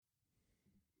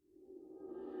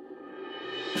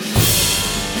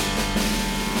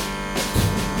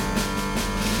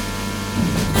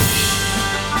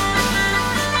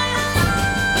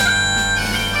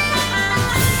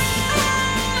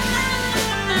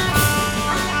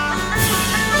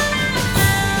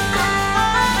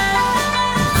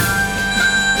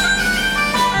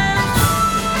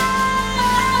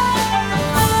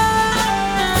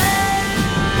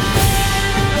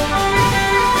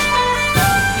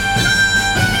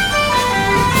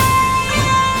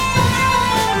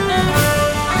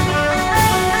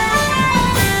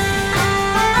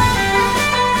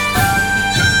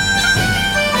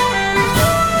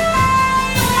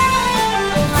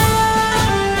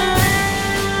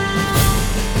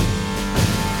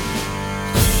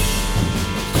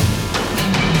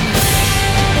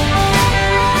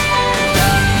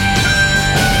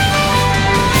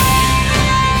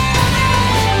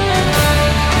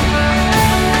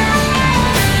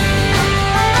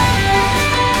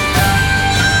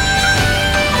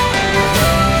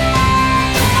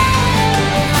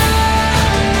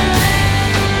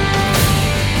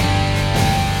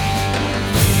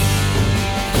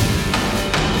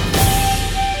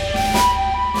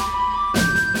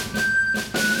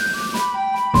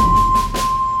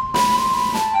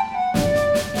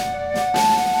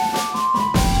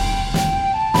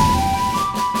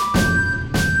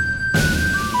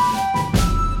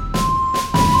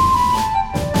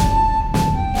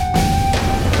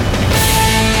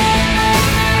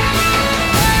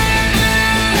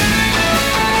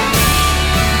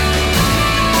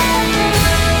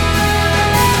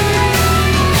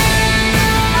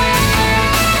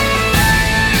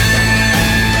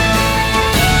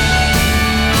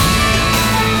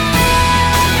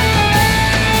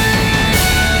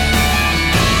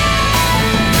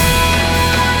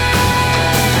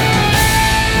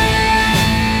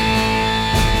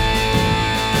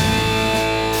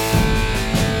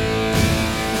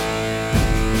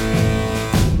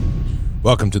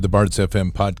Welcome to the Bards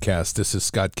FM podcast. This is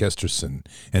Scott Kesterson,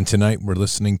 and tonight we're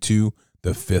listening to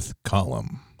The Fifth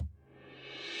Column.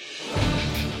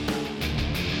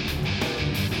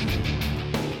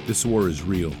 This war is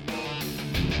real.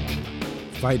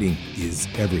 Fighting is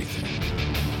everything.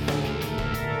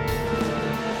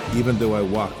 Even though I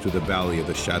walk through the valley of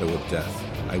the shadow of death,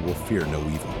 I will fear no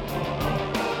evil.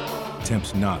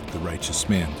 Tempt not the righteous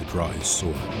man to draw his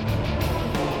sword.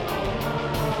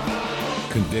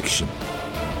 Conviction,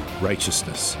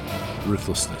 righteousness,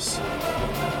 ruthlessness.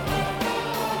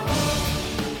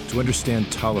 To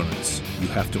understand tolerance, you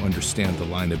have to understand the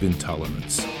line of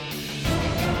intolerance.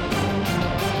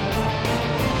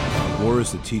 War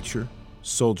is the teacher,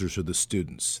 soldiers are the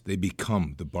students. They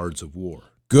become the bards of war.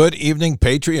 Good evening,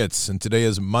 Patriots, and today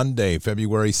is Monday,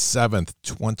 February 7th,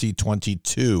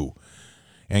 2022,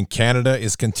 and Canada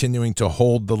is continuing to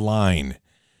hold the line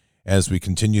as we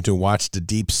continue to watch the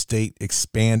deep state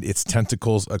expand its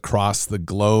tentacles across the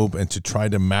globe and to try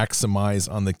to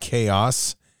maximize on the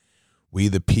chaos. We,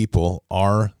 the people,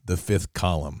 are the fifth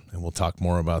column, and we'll talk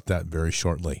more about that very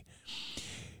shortly.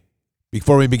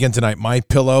 Before we begin tonight,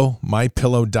 MyPillow,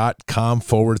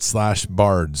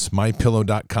 mypillow.com/bards,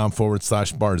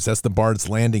 mypillow.com/bards. That's the Bards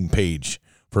landing page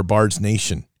for Bards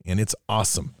Nation, and it's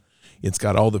awesome. It's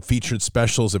got all the featured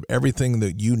specials of everything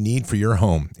that you need for your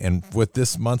home. And with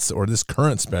this month's or this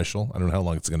current special, I don't know how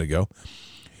long it's going to go,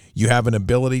 you have an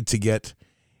ability to get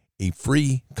a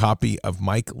free copy of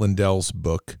Mike Lindell's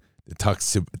book that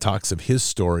talks of his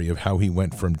story of how he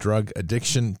went from drug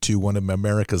addiction to one of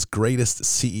America's greatest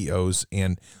CEOs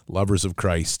and lovers of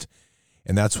Christ.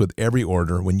 And that's with every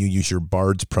order when you use your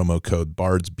BARDS promo code,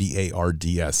 BARDS,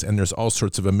 B-A-R-D-S. And there's all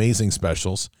sorts of amazing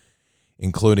specials,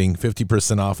 including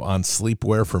 50% off on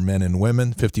sleepwear for men and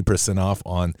women, 50% off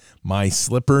on my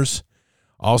slippers,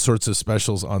 all sorts of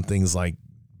specials on things like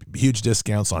huge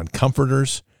discounts on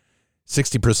comforters,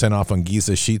 60% off on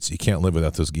Giza sheets. You can't live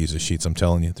without those Giza sheets, I'm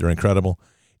telling you. They're incredible.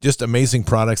 Just amazing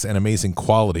products and amazing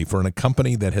quality for a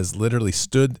company that has literally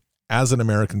stood as an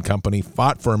American company,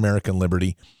 fought for American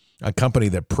liberty, a company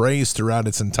that prays throughout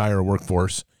its entire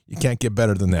workforce. You can't get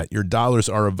better than that. Your dollars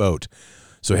are a vote.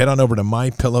 So head on over to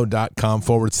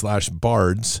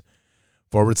mypillow.com/bards,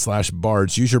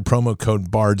 Use your promo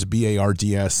code BARDS,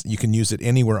 B-A-R-D-S. You can use it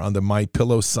anywhere on the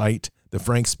MyPillow site, the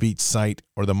Frank Speech site,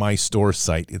 or the My Store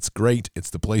site. It's great. It's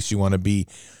the place you want to be,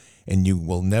 and you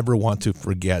will never want to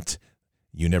forget.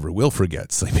 You never will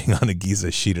forget sleeping on a Giza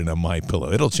sheet and a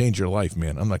MyPillow. It'll change your life,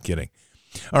 man. I'm not kidding.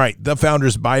 All right,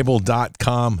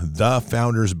 thefoundersbible.com,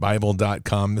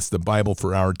 thefoundersbible.com. This is the Bible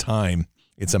for our time.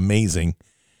 It's amazing.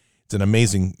 It's an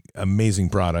amazing, amazing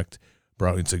product.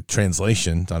 It's a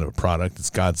translation, not a product. It's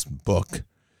God's book.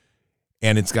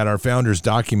 And it's got our founders'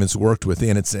 documents worked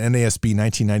within. It's the NASB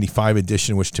 1995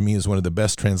 edition, which to me is one of the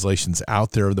best translations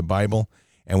out there of the Bible.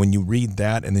 And when you read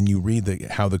that and then you read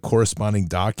how the corresponding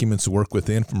documents work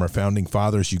within from our founding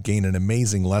fathers, you gain an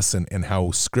amazing lesson in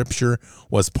how Scripture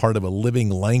was part of a living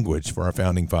language for our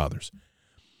founding fathers.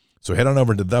 So head on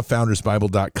over to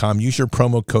thefoundersbible.com. Use your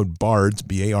promo code BARDS,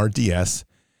 B-A-R-D-S.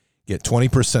 Get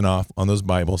 20% off on those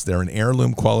Bibles. They're an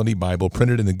heirloom quality Bible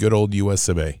printed in the good old US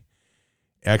of A.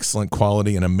 Excellent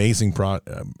quality, an amazing book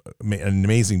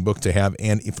to have.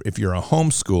 And if you're a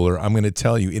homeschooler, I'm going to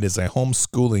tell you it is a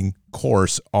homeschooling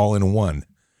course all in one.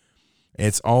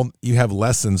 It's all, you have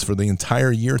lessons for the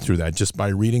entire year through that just by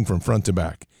reading from front to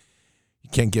back. You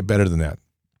can't get better than that.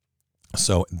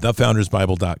 So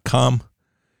thefoundersbible.com.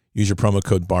 Use your promo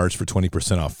code BARDS for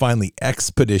 20% off. Finally,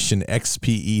 Expedition,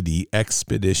 X-P-E-D,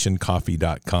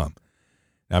 expeditioncoffee.com.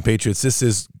 Now, Patriots, this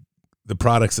is the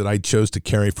products that I chose to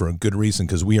carry for a good reason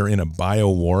because we are in a bio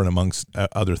war and amongst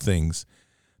other things.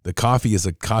 The coffee is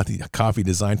a coffee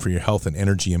designed for your health and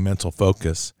energy and mental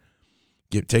focus.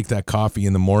 Take that coffee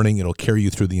in the morning. It'll carry you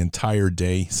through the entire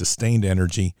day. Sustained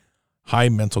energy, high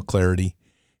mental clarity,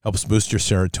 helps boost your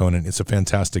serotonin. It's a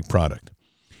fantastic product.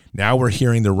 Now we're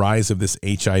hearing the rise of this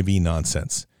HIV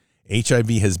nonsense. HIV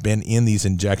has been in these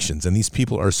injections, and these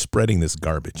people are spreading this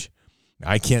garbage.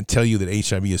 I can't tell you that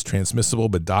HIV is transmissible,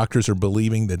 but doctors are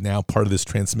believing that now part of this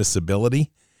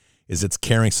transmissibility is it's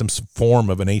carrying some form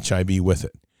of an HIV with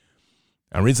it.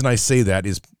 The reason I say that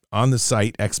is on the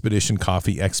site, Expedition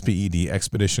Coffee, X-P-E-D,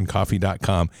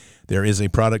 expeditioncoffee.com, there is a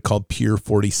product called Pure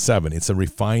 47. It's a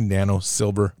refined nano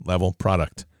silver level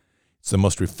product. It's the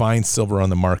most refined silver on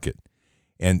the market.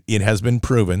 And it has been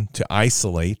proven to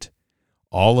isolate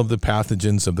all of the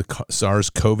pathogens of the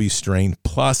SARS-CoV strain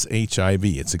plus HIV.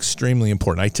 It's extremely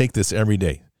important. I take this every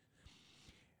day,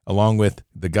 along with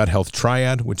the gut health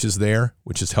triad, which is there,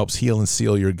 which helps heal and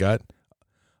seal your gut,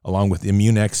 along with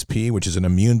Immune XP, which is an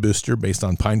immune booster based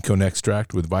on pine cone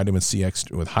extract with vitamin C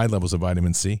with high levels of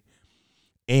vitamin C,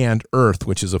 and Earth,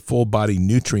 which is a full body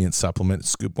nutrient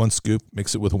supplement. One scoop,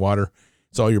 mix it with water.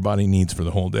 It's all your body needs for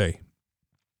the whole day.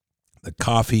 The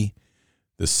coffee,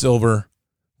 the silver,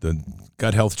 the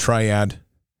gut health triad,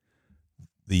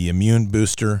 the immune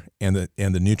booster, and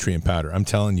the nutrient powder. I'm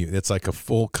telling you, it's like a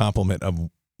full complement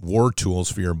of war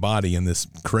tools for your body in this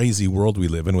crazy world we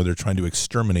live in where they're trying to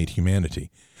exterminate humanity.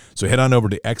 So head on over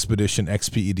to Expedition,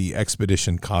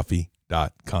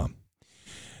 expeditioncoffee.com.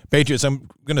 Patriots, I'm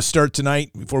going to start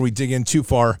tonight. Before we dig in too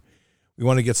far, we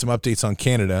want to get some updates on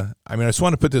Canada. I just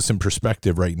want to put this in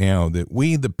perspective right now, that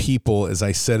we, the people, as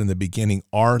I said in the beginning,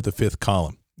 are the fifth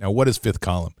column. Now, what is fifth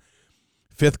column?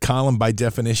 Fifth column, by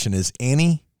definition, is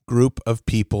any group of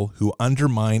people who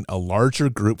undermine a larger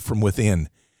group from within,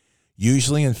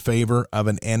 usually in favor of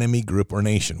an enemy group or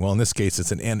nation. Well, in this case,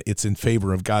 it's in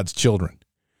favor of God's children.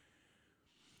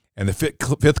 And the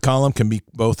fifth column can be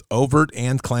both overt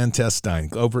and clandestine.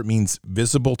 Overt means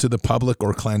visible to the public,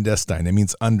 or clandestine. It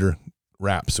means under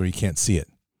wraps, so you can't see it.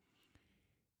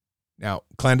 Now,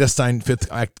 clandestine fifth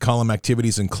column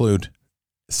activities include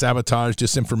sabotage,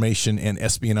 disinformation, and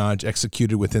espionage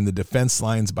executed within the defense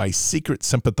lines by secret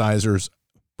sympathizers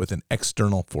with an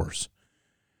external force.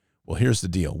 Well, here's the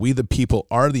deal. We, the people,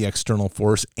 are the external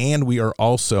force, and we are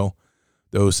also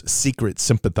those secret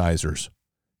sympathizers.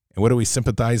 And what are we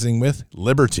sympathizing with?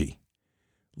 Liberty.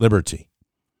 Liberty.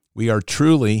 We are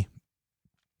truly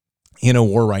in a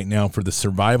war right now for the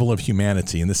survival of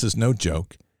humanity, and this is no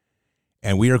joke.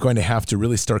 And we are going to have to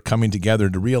really start coming together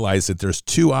to realize that there's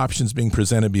two options being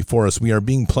presented before us. We are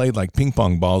being played like ping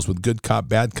pong balls with good cop,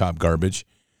 bad cop garbage.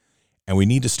 And we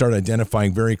need to start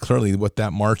identifying very clearly what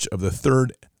that march of the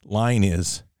third line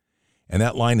is. And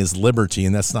that line is liberty,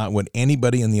 and that's not what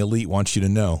anybody in the elite wants you to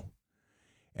know.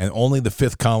 And only the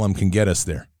fifth column can get us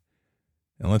there.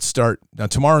 And let's start. Now,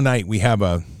 tomorrow night, we have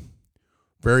a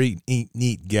very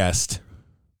neat guest.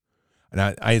 And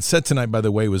I had said tonight, by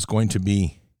the way, was going to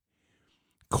be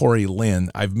Corey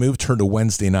Lynn. I've moved her to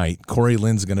Wednesday night. Corey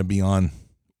Lynn's going to be on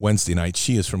Wednesday night.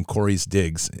 She is from Corey's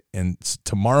Digs. And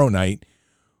tomorrow night,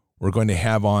 we're going to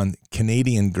have on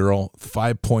Canadian Girl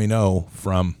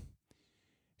 5.0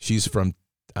 she's from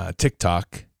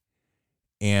TikTok,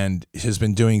 and has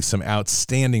been doing some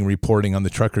outstanding reporting on the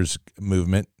truckers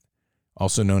movement,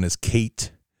 also known as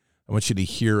Kate. I want you to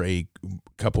hear a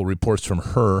couple reports from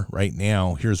her right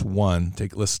now. Here's one.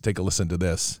 Take a listen to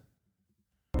this.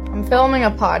 I'm filming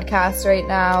a podcast right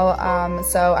now,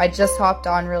 so I just hopped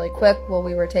on really quick while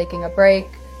we were taking a break.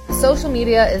 Social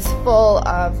media is full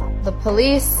of the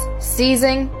police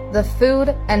seizing the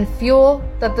food and fuel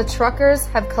that the truckers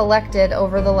have collected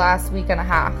over the last week and a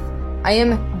half. I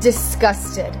am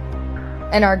disgusted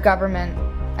in our government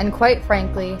and, quite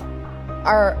frankly,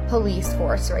 our police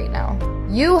force right now.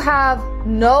 You have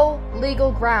no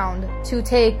legal ground to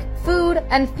take food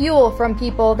and fuel from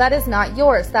people that is not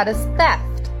yours. That is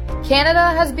theft.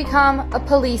 Canada has become a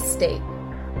police state,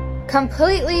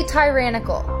 completely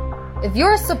tyrannical. If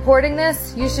you're supporting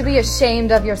this, you should be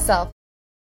ashamed of yourself.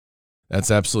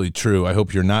 That's absolutely true. I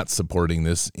hope you're not supporting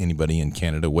this. Anybody in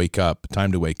Canada, wake up.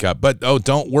 Time to wake up. But,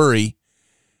 don't worry.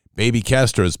 Baby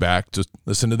Castro's back. Just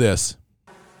listen to this.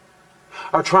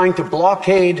 Are trying to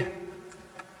blockade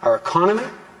our economy,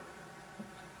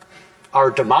 our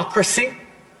democracy,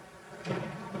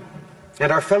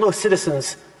 and our fellow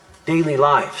citizens' daily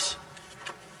lives.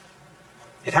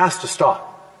 It has to stop.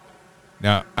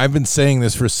 Now, I've been saying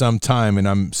this for some time, and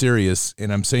I'm serious,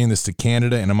 and I'm saying this to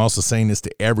Canada, and I'm also saying this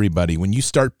to everybody. When you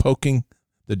start poking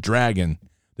the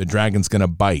dragon's going to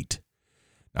bite.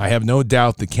 I have no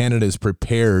doubt that Canada is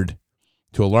prepared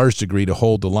to a large degree to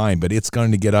hold the line, but it's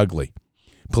going to get ugly.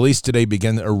 Police today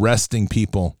began arresting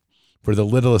people for the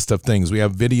littlest of things. We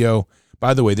have video.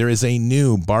 By the way, there is a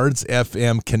new Bards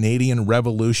FM Canadian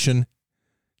Revolution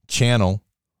channel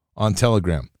on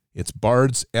Telegram. It's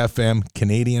Bards FM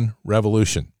Canadian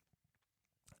Revolution.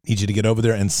 Need you to get over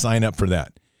there and sign up for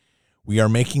that. We are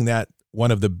making that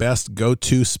one of the best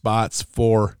go-to spots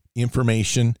for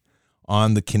information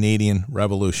on the Canadian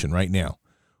Revolution right now.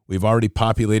 We've already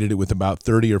populated it with about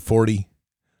 30 or 40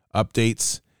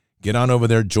 updates. Get on over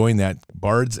there, join that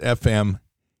Bards FM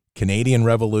Canadian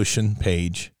Revolution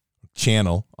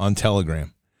channel on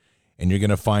Telegram. And you're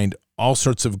going to find all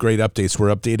sorts of great updates.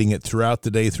 We're updating it throughout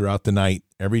the day, throughout the night,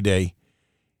 every day.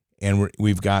 And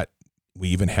we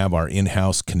even have our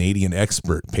in-house Canadian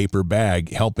expert, Paper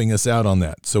Bag, helping us out on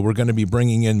that. So we're going to be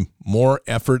bringing in more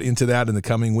effort into that in the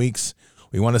coming weeks.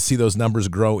 We want to see those numbers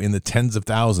grow in the tens of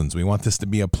thousands. We want this to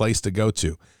be a place to go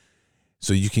to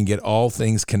so you can get all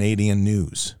things Canadian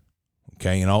news.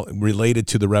 Okay, and all related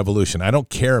to the revolution. I don't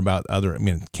care about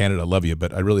Canada, I love you,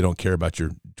 but I really don't care about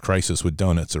your crisis with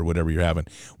donuts or whatever you're having.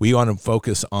 We want to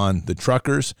focus on the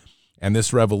truckers and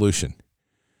this revolution.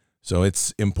 So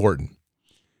it's important.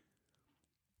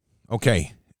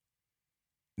 Okay.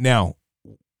 Now,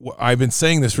 I've been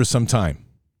saying this for some time.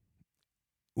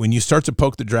 When you start to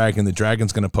poke the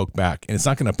dragon's going to poke back. And it's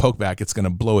not going to poke back. It's going to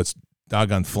blow its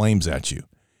doggone flames at you.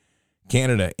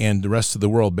 Canada and the rest of the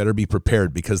world better be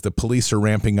prepared because the police are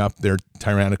ramping up their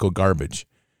tyrannical garbage.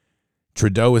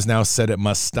 Trudeau has now said it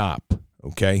must stop.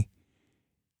 Okay?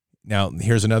 Now,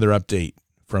 here's another update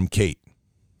from Kate.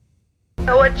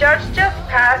 So a judge just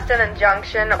passed an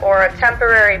injunction or a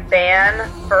temporary ban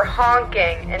for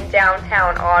honking in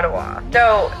downtown Ottawa.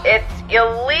 So it's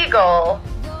illegal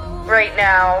right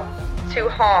now to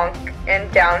honk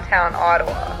in downtown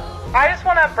Ottawa. I just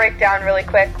want to break down really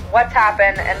quick what's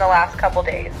happened in the last couple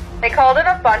days. They called in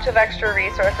a bunch of extra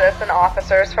resources and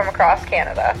officers from across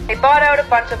Canada. They bought out a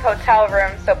bunch of hotel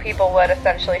rooms so people would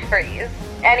essentially freeze.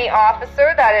 Any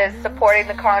officer that is supporting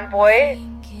the convoy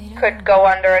could go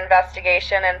under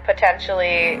investigation and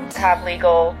potentially have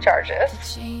legal charges.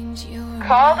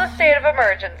 Called a state of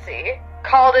emergency,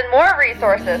 called in more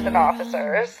resources and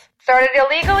officers, started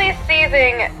illegally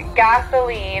seizing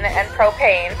gasoline and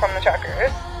propane from the truckers,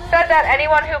 said that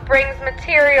anyone who brings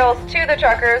materials to the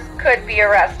truckers could be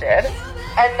arrested,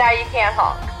 and now you can't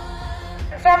honk.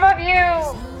 Some of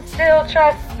you still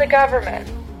trust the government.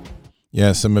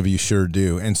 Yeah, some of you sure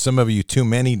do. And some of you, too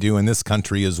many, do in this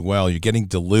country as well. You're getting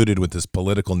diluted with this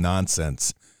political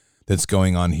nonsense that's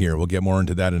going on here. We'll get more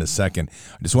into that in a second.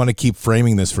 I just want to keep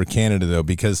framing this for Canada, though,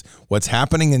 because what's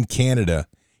happening in Canada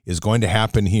is going to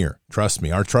happen here. Trust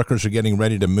me, our truckers are getting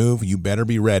ready to move. You better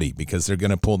be ready because they're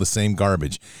going to pull the same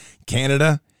garbage.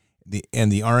 Canada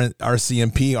and the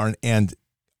RCMP and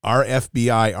our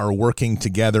FBI are working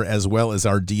together as well as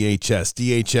our DHS.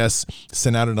 DHS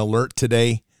sent out an alert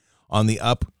today on the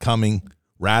upcoming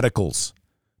radicals.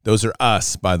 Those are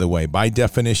us, by the way, by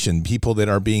definition, people that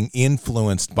are being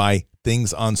influenced by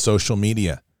things on social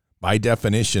media. By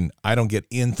definition, I don't get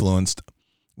influenced.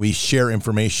 We share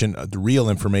information, the real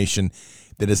information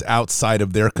that is outside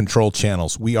of their control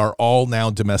channels. We are all now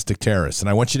domestic terrorists. And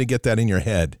I want you to get that in your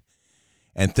head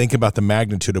and think about the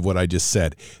magnitude of what I just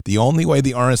said. The only way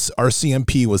the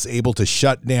RCMP was able to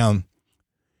shut down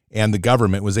and the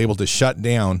government was able to shut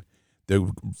down the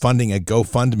funding at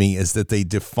GoFundMe is that they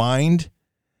defined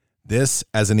this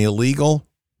as an illegal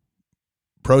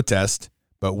protest,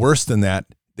 but worse than that,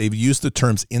 they've used the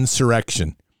terms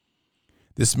insurrection.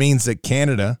 This means that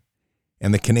Canada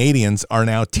and the Canadians are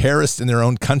now terrorists in their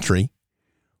own country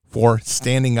for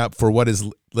standing up for what is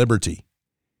liberty.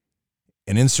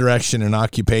 An insurrection, an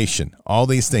occupation, all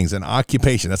these things, an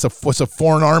occupation. That's what's a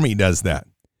foreign army does that.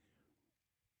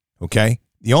 Okay?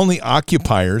 The only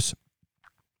occupiers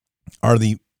are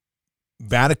the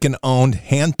Vatican-owned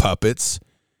hand puppets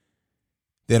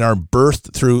that are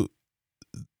birthed through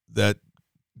that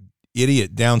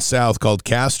idiot down south called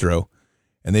Castro,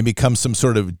 and they become some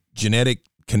sort of genetic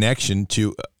connection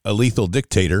to a lethal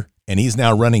dictator, and he's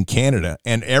now running Canada.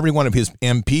 And every one of his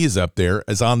MPs up there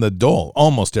is on the dole.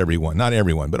 Almost everyone, not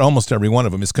everyone, but almost every one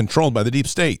of them is controlled by the deep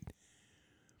state.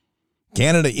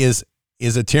 Canada is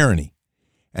a tyranny.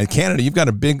 And Canada, you've got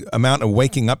a big amount of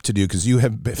waking up to do because you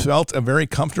have felt a very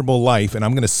comfortable life. And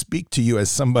I'm going to speak to you as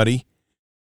somebody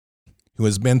who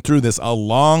has been through this a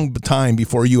long time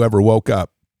before you ever woke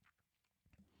up.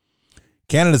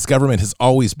 Canada's government has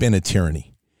always been a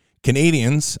tyranny.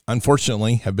 Canadians,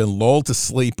 unfortunately, have been lulled to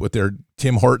sleep with their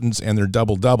Tim Hortons and their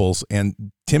double doubles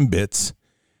and Timbits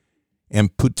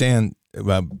and poutine,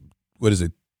 what is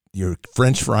it? Your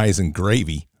French fries and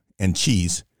gravy and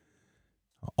cheese.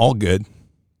 All good.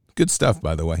 Good stuff,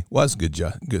 by the way. Was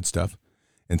good stuff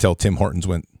until Tim Hortons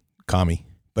went commie.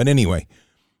 But anyway,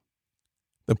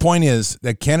 the point is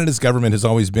that Canada's government has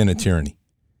always been a tyranny.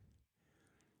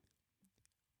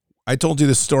 I told you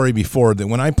this story before that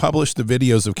when I published the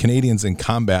videos of Canadians in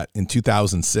combat in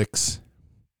 2006,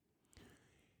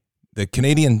 the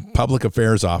Canadian public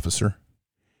affairs officer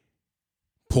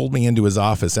pulled me into his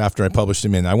office after I published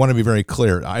him in. I want to be very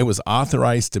clear. I was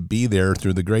authorized to be there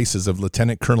through the graces of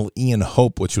Lieutenant Colonel Ian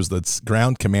Hope, which was the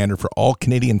ground commander for all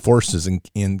Canadian forces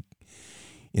in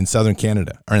southern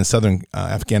Canada, or in southern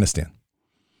Afghanistan.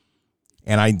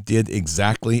 And I did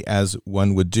exactly as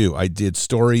one would do. I did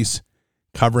stories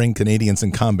covering Canadians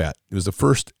in combat. It was the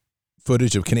first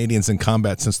footage of Canadians in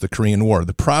combat since the Korean War.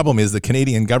 The problem is the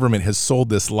Canadian government has sold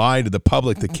this lie to the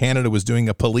public that Canada was doing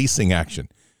a policing action.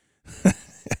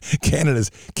 Canada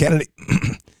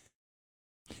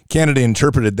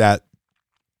interpreted that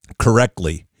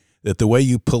correctly. that the way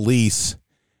you police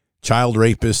child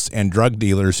rapists and drug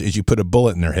dealers is you put a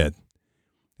bullet in their head.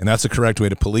 And that's the correct way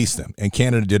to police them. And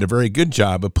Canada did a very good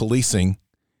job of policing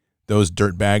those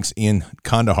dirtbags in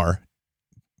Kandahar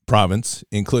province,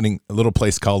 including a little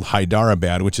place called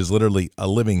Hyderabad, which is literally a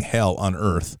living hell on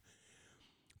earth.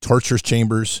 Torture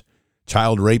chambers,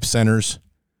 child rape centers,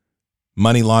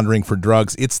 money laundering for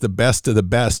drugs. It's the best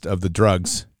of the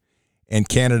drugs. And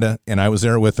Canada, and I was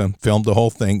there with them, filmed the whole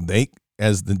thing. They,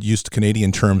 as the used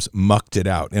Canadian terms, mucked it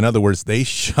out. In other words, they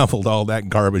shoveled all that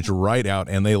garbage right out,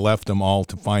 and they left them all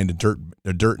to find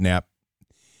a dirt nap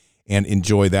and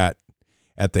enjoy that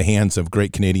at the hands of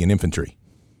great Canadian infantry.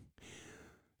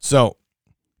 So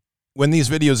when these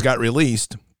videos got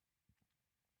released,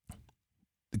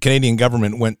 the Canadian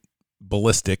government went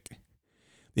ballistic.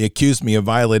 They accused me of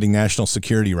violating national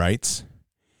security rights.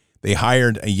 They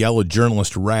hired a yellow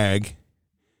journalist, Rag,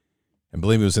 I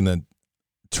believe it was in the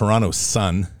Toronto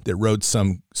Sun, that wrote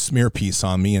some smear piece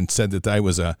on me and said that I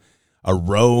was a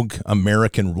rogue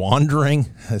American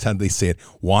wandering, that's how they say it,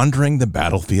 wandering the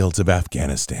battlefields of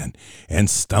Afghanistan and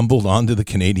stumbled onto the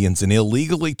Canadians and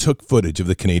illegally took footage of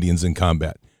the Canadians in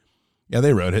combat. Yeah,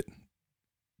 they wrote it.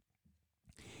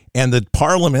 And the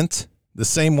Parliament, the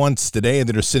same ones today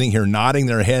that are sitting here nodding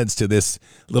their heads to this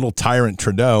little tyrant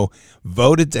Trudeau,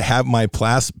 voted to have my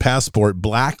passport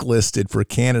blacklisted for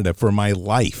Canada for my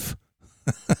life.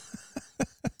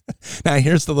 Now,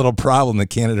 here's the little problem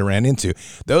that Canada ran into.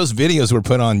 Those videos were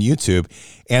put on YouTube,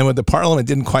 and what the Parliament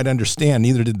didn't quite understand,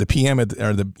 neither did the PM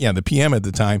the PM at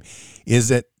the time, is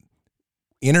that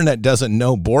internet doesn't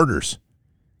know borders.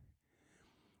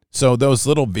 So those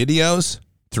little videos,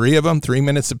 3 of them, 3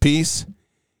 minutes apiece,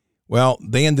 well,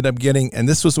 they ended up getting, and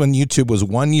this was when YouTube was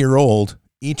 1 year old,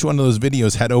 each one of those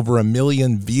videos had over 1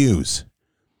 million views.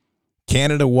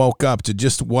 Canada woke up to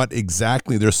just what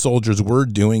exactly their soldiers were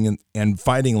doing and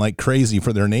fighting like crazy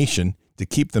for their nation to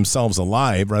keep themselves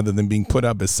alive rather than being put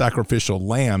up as sacrificial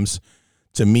lambs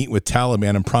to meet with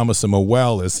Taliban and promise them a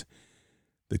well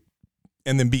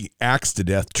and then be axed to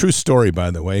death. True story, by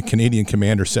the way. A Canadian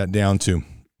commander sat down to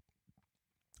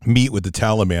meet with the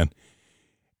Taliban,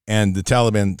 and the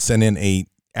Taliban sent in a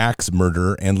axe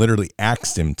murderer and literally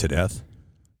axed him to death.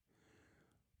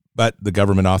 But the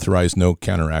government authorized no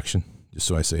counteraction, just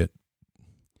so I say it.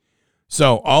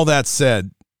 So all that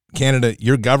said, Canada,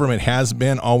 your government has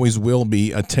been, always will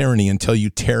be, a tyranny until you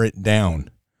tear it down.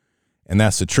 And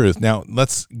that's the truth. Now,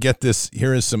 let's get this.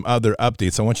 Here is some other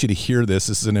updates. I want you to hear this.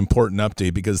 This is an important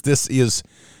update because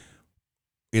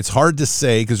it's hard to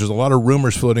say because there's a lot of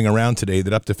rumors floating around today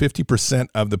that up to 50%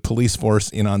 of the police force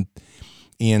in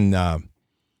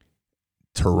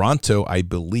Toronto, I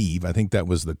believe, I think that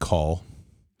was the call.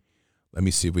 Let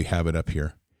me see if we have it up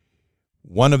here.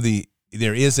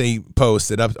 There is a post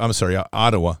that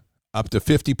Ottawa, up to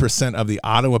 50% of the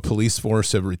Ottawa police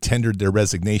force have tendered their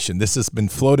resignation. This has been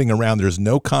floating around. There's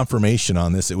no confirmation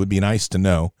on this. It would be nice to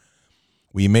know.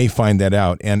 We may find that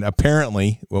out. And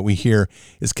apparently what we hear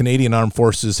is Canadian Armed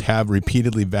Forces have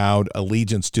repeatedly vowed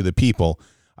allegiance to the people.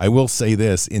 I will say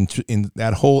this, in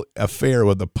that whole affair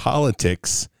with the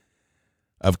politics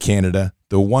of Canada,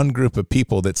 the one group of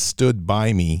people that stood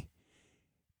by me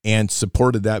and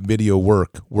supported that video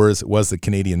work was the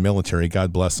Canadian military.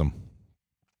 God bless them.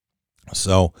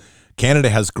 So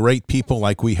Canada has great people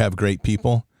like we have great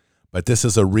people, but this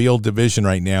is a real division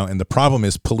right now. And the problem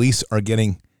is police are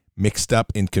getting mixed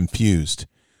up and confused.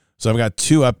 So I've got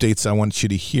 2 updates I want you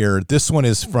to hear. This one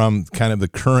is from kind of the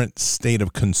current state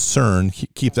of concern.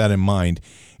 Keep that in mind.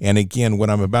 And again,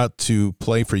 what I'm about to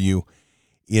play for you,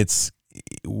 it's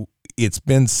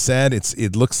been said,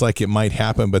 it looks like it might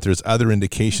happen, but there's other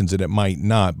indications that it might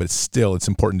not, but still it's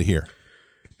important to hear.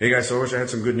 Hey guys, so I wish I had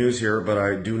some good news here, but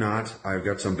I do not. I've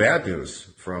got some bad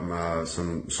news from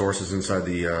some sources inside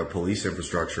the police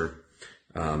infrastructure.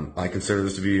 I consider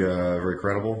this to be very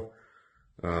credible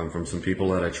from some people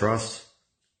that I trust.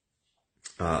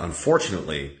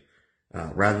 Unfortunately,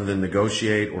 rather than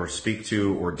negotiate or speak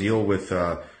to or deal with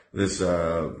this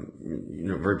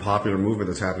very popular movement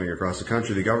that's happening across the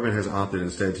country, the government has opted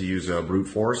instead to use brute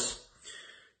force.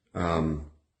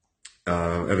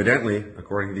 Evidently,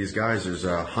 according to these guys, there's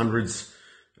hundreds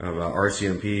of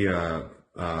RCMP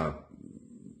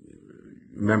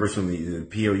members from the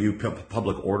POU,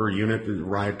 Public Order Unit,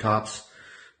 riot cops,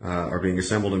 are being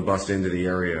assembled and bussed into the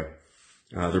area.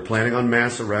 They're planning on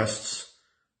mass arrests.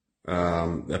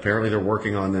 Apparently they're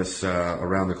working on this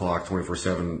around the clock,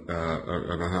 24/7,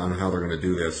 on how they're going to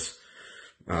do this.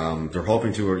 They're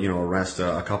hoping to, arrest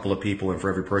a couple of people, and for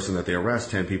every person that they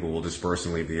arrest, 10 people will disperse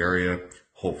and leave the area,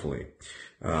 hopefully.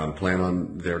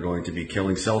 They're going to be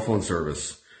killing cell phone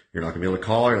service You're not going to be able to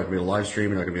call. You're not going to be able to live stream.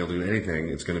 You're not going to be able to do anything.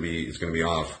 It's going to be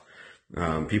off.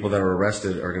 People that are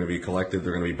arrested are going to be collected.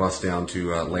 They're going to be bussed down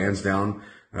to Lansdowne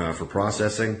for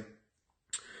processing,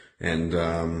 and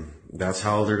that's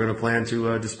how they're going to plan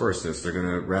to disperse this. They're going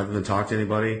to, rather than talk to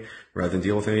anybody, rather than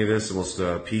deal with any of this, the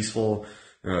most peaceful,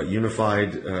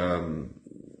 unified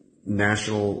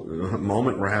national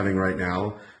moment we're having right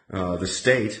now. The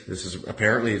state, this is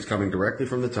apparently it's coming directly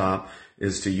from the top,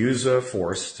 is to use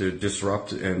force to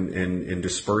disrupt and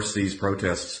disperse these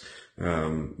protests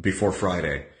before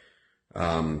Friday.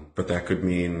 But that could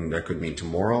mean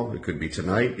tomorrow. It could be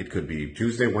tonight. It could be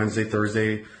Tuesday, Wednesday,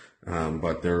 Thursday.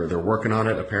 But they're working on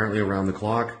it apparently around the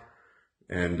clock,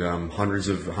 and hundreds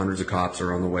of cops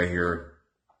are on the way here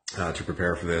to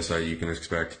prepare for this. You can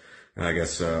expect, I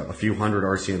guess, a few hundred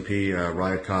RCMP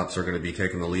riot cops are going to be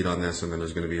taking the lead on this, and then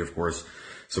there's going to be, of course,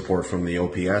 support from the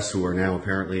OPS, who are now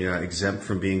apparently exempt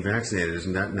from being vaccinated.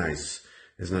 Isn't that nice?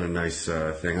 Isn't that a nice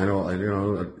thing? I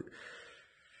know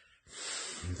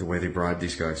the way they bribe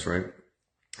these guys, right?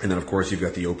 And then, of course, you've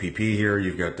got the OPP here.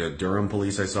 You've got the Durham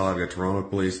police, I saw. I've got Toronto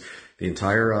police. The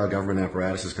entire government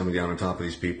apparatus is coming down on top of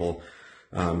these people.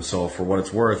 So for what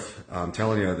it's worth, I'm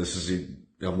telling you,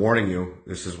 I'm warning you,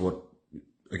 this is what,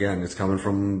 again, it's coming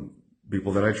from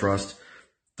people that I trust.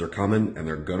 They're coming, and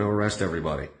they're going to arrest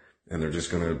everybody. And they're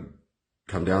just going to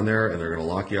come down there, and they're going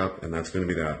to lock you up, and that's going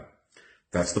to be that.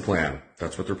 That's the plan.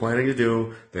 That's what they're planning to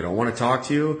do. They don't want to talk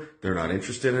to you. They're not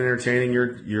interested in entertaining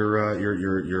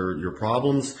your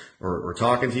problems or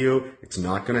talking to you. It's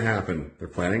not going to happen. They're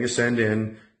planning to send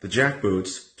in the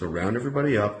jackboots to round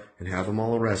everybody up and have them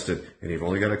all arrested. And you've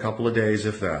only got a couple of days,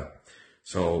 if that.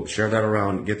 So share that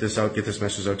around. Get this out. Get this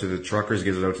message out to the truckers.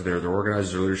 Get it out to their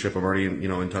organizers, their leadership. I'm already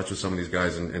in touch with some of these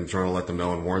guys and trying to let them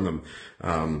know and warn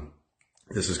them.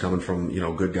 This is coming from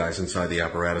good guys inside the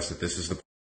apparatus, that this is the.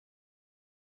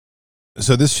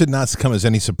 So this should not come as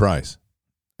any surprise.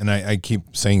 And I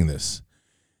keep saying this.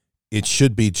 It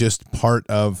should be just part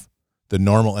of the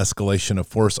normal escalation of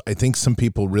force. I think some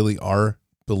people really are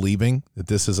believing that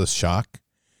this is a shock.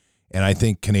 And I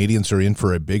think Canadians are in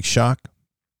for a big shock.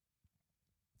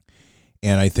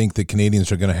 And I think the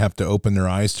Canadians are going to have to open their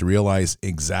eyes to realize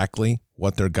exactly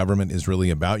what their government is really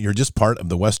about. You're just part of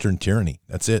the Western tyranny.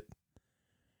 That's it.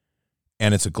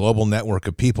 And it's a global network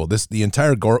of people. The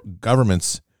entire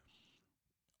governments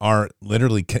are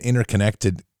literally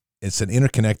interconnected. It's an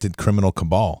interconnected criminal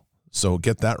cabal. So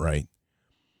get that right.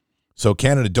 So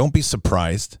Canada, don't be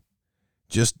surprised.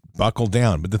 Just buckle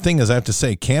down. But the thing is, I have to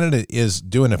say, Canada is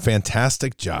doing a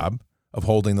fantastic job of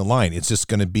holding the line. It's just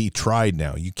going to be tried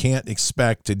now. You can't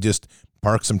expect to just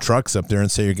park some trucks up there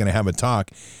and say you're going to have a talk.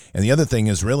 And the other thing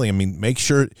is really, make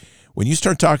sure when you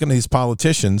start talking to these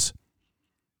politicians,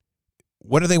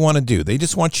 what do they want to do? They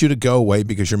just want you to go away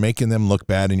because you're making them look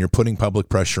bad and you're putting public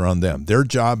pressure on them. Their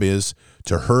job is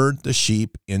to herd the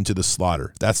sheep into the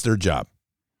slaughter. That's their job.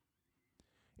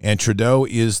 And Trudeau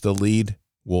is the lead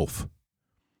wolf.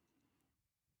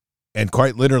 And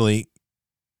quite literally,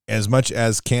 as much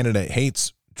as Canada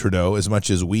hates Trudeau, as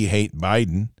much as we hate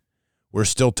Biden, we're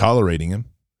still tolerating him.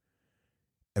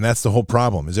 And that's the whole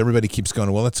problem, is everybody keeps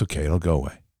going, well, that's okay, it'll go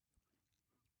away.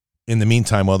 In the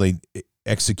meantime, while they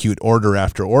execute order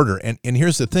after order. And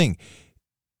here's the thing,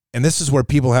 and this is where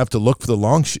people have to look for the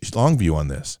long view on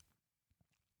this.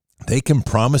 They can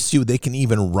promise you, they can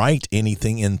even write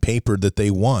anything in paper that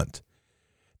they want.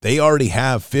 They already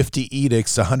have 50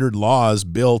 edicts, 100 laws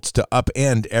built to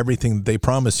upend everything that they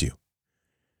promise you.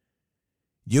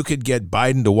 You could get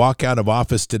Biden to walk out of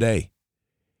office today,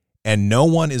 and no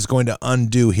one is going to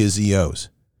undo his EOs.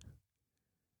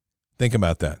 Think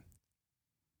about that.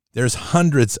 There's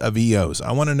hundreds of EOs.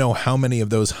 I want to know how many of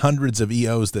those hundreds of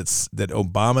EOs that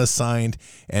Obama signed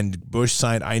and Bush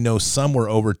signed. I know some were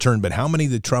overturned, but how many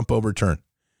did Trump overturn?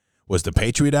 Was the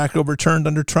Patriot Act overturned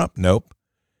under Trump? Nope.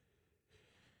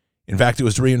 In fact, it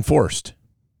was reinforced.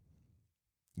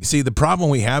 You see, the problem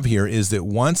we have here is that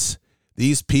once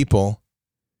these people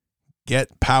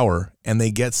get power and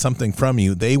they get something from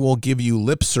you, they will give you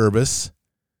lip service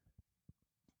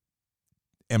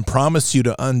and promise you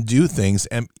to undo things,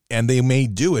 and they may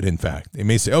do it, in fact. They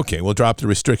may say, okay, we'll drop the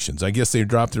restrictions. I guess they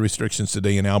dropped the restrictions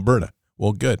today in Alberta.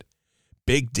 Well, good.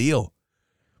 Big deal.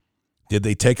 Did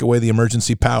they take away the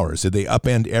emergency powers? Did they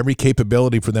upend every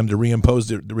capability for them to reimpose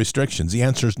the restrictions? The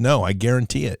answer is no, I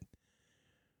guarantee it.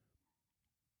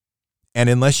 And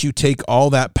unless you take all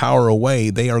that power away,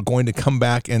 they are going to come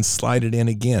back and slide it in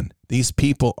again. These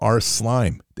people are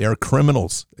slime. They are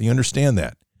criminals. You understand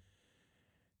that?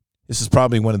 This is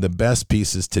probably one of the best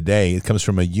pieces today. It comes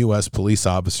from a U.S. police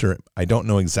officer. I don't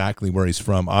know exactly where he's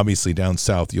from. Obviously down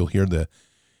south, you'll hear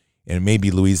and it may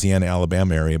be Louisiana,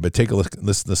 Alabama area, but take a look,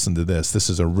 listen to this. This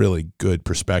is a really good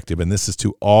perspective, and this is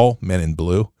to all men in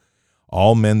blue,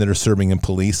 all men that are serving in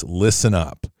police. Listen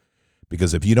up,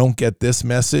 because if you don't get this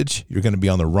message, you're going to be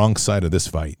on the wrong side of this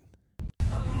fight.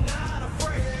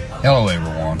 Hello,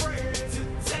 everyone.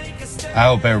 I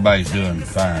hope everybody's doing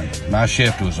fine. My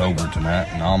shift was over tonight,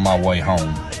 and on my way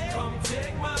home,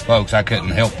 folks, I couldn't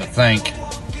help but think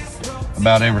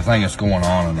about everything that's going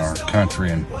on in our country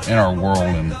and in our world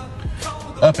and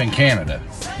up in Canada.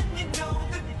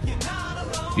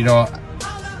 You know,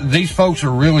 these folks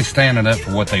are really standing up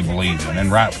for what they believe in,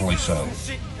 and rightfully so.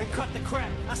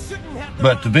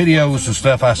 But the videos and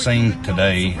stuff I seen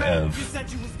today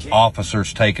of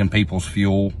officers taking people's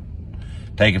fuel,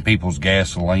 taking people's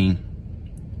gasoline,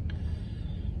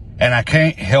 and I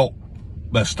can't help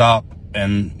but stop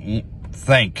and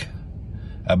think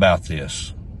about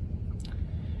this.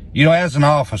 You know, as an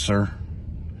officer,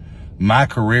 my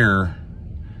career,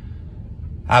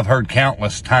 I've heard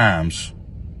countless times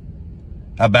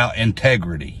about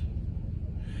integrity,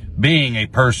 being a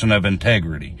person of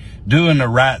integrity, doing the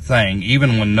right thing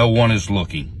even when no one is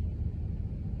looking.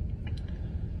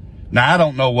 Now, I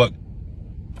don't know what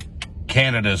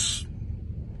Canada's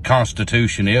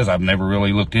constitution is. I've never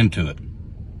really looked into it.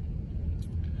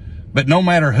 But no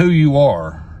matter who you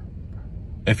are,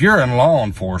 if you're in law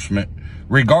enforcement,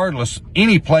 regardless,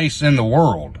 any place in the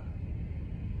world,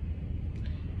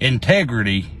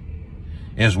 integrity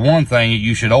is one thing that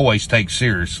you should always take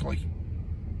seriously.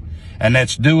 And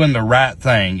that's doing the right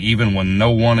thing even when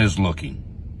no one is looking.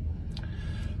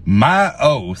 My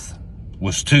oath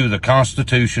was to the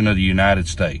Constitution of the United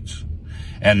States.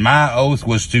 And my oath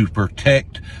was to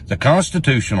protect the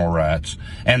constitutional rights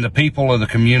and the people of the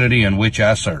community in which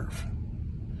I serve.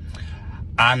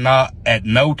 At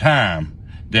no time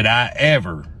did I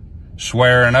ever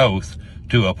swear an oath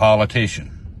to a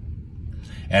politician.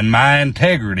 And my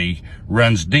integrity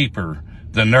runs deeper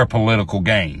than their political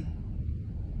gain.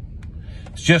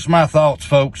 It's just my thoughts,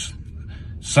 folks.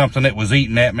 Something that was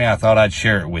eating at me, I thought I'd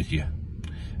share it with you.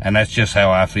 And that's just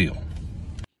how I feel.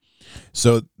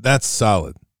 So that's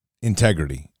solid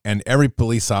integrity. And every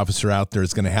police officer out there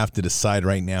is going to have to decide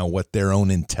right now what their own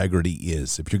integrity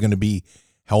is. If you're going to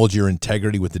hold your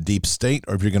integrity with the deep state,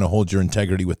 or if you're going to hold your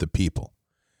integrity with the people.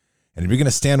 And if you're going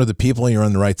to stand with the people, you're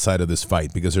on the right side of this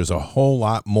fight, because there's a whole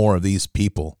lot more of these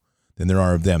people than there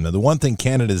are of them. Now, the one thing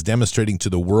Canada is demonstrating to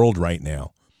the world right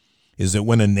now is that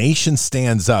when a nation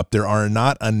stands up, there are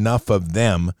not enough of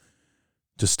them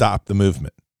to stop the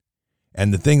movement.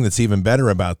 And the thing that's even better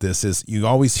about this is you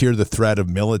always hear the threat of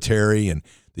military and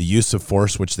the use of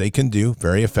force, which they can do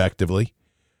very effectively.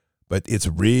 But it's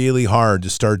really hard to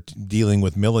start dealing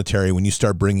with military when you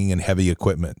start bringing in heavy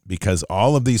equipment, because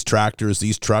all of these tractors,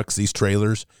 these trucks, these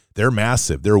trailers, they're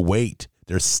massive. They're weight.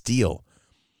 They're steel.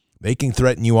 They can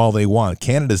threaten you all they want.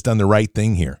 Canada's done the right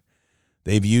thing here.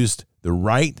 They've used the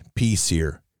right piece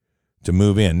here to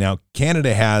move in. Now,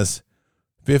 Canada has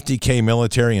 50K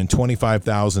military and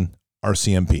 25,000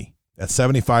 RCMP. That's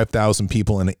 75,000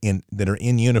 people that are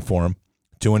in uniform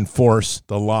to enforce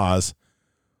the laws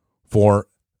for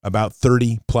about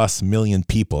 30 plus million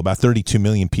people, about 32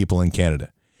 million people in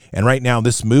Canada. And right now,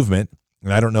 this movement,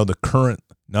 and I don't know the current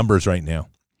numbers right now,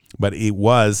 but it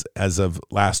was, as of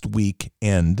last week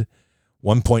end,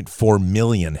 1.4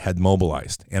 million had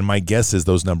mobilized. And my guess is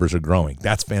those numbers are growing.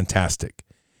 That's fantastic.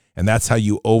 And that's how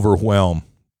you overwhelm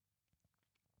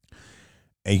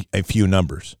a few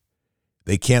numbers.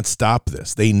 They can't stop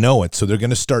this. They know it. So they're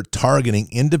going to start targeting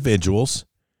individuals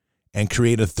and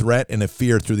create a threat and a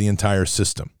fear through the entire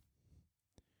system.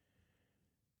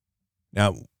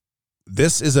 Now,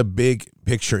 this is a big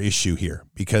picture issue here,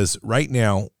 because right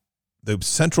now the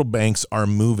central banks are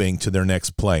moving to their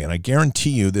next play. And I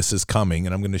guarantee you this is coming,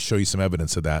 and I'm going to show you some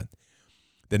evidence of that.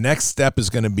 The next step is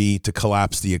going to be to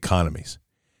collapse the economies.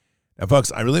 Now,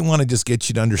 folks, I really want to just get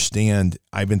you to understand,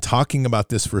 I've been talking about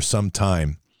this for some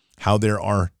time, how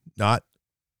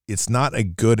it's not a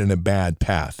good and a bad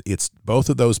path. It's both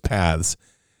of those paths.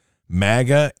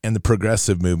 MAGA and the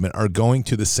progressive movement are going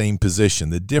to the same position.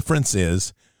 The difference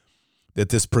is that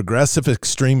this progressive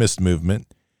extremist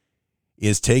movement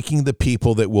is taking the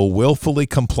people that will willfully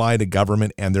comply to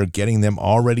government, and they're getting them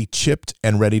already chipped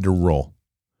and ready to roll.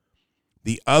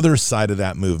 The other side of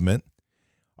that movement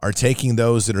are taking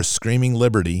those that are screaming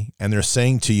liberty, and they're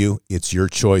saying to you, it's your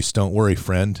choice. Don't worry,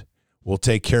 friend. We'll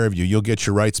take care of you. You'll get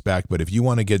your rights back. But if you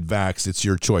want to get vaxxed, it's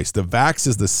your choice. The vax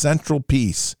is the central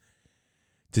piece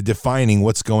to defining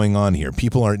what's going on here.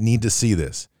 People need to see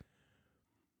this.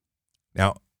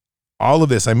 Now, all of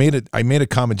this, I made a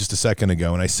comment just a second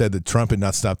ago, and I said that Trump had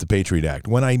not stopped the Patriot Act.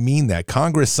 When I mean that,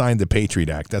 Congress signed the Patriot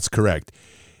Act. That's correct.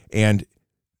 And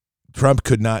Trump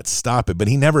could not stop it, but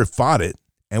he never fought it.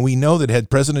 And we know that had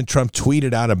President Trump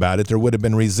tweeted out about it, there would have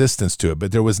been resistance to it,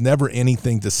 but there was never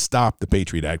anything to stop the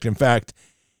Patriot Act. In fact,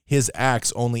 his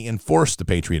acts only enforced the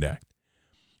Patriot Act.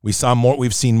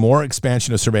 We've seen more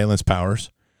expansion of surveillance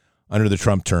powers under the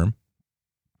Trump term.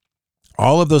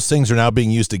 All of those things are now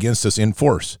being used against us in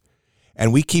force.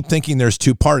 And we keep thinking there's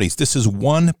two parties. This is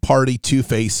one party, two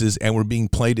faces, and we're being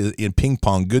played in ping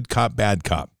pong, good cop, bad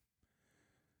cop.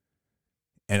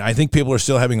 And I think people are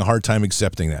still having a hard time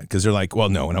accepting that because they're like, well,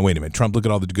 no, wait a minute. Trump, look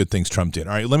at all the good things Trump did.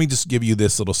 All right, let me just give you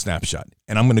this little snapshot.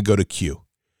 And I'm going to go to Q.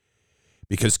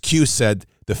 Because Q said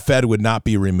the Fed would not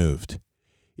be removed.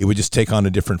 It would just take on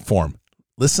a different form.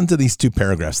 Listen to these two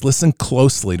paragraphs. Listen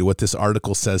closely to what this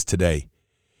article says today.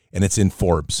 And it's in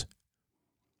Forbes.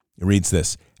 It reads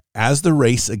this. As the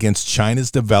race against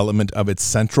China's development of its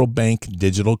central bank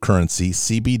digital currency,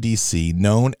 CBDC,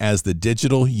 known as the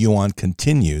digital yuan,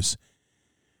 continues,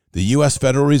 the U.S.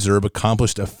 Federal Reserve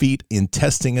accomplished a feat in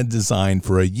testing a design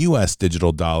for a U.S.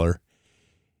 digital dollar.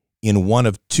 In one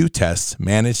of two tests,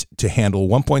 managed to handle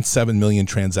 1.7 million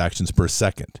transactions per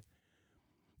second.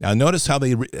 Now, notice how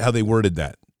they worded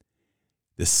that.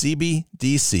 The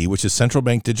CBDC, which is central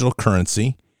bank digital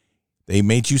currency, they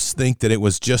made you think that it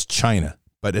was just China,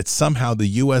 but it's somehow the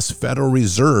U.S. Federal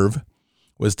Reserve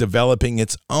was developing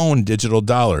its own digital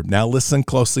dollar. Now, listen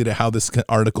closely to how this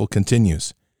article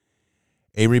continues.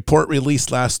 A report released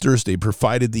last Thursday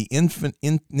provided the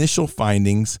initial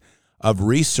findings of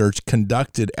research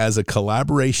conducted as a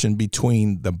collaboration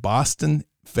between the Boston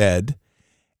Fed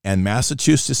and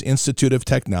Massachusetts Institute of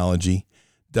Technology,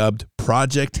 dubbed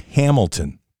Project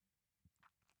Hamilton.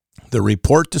 The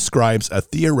report describes a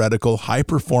theoretical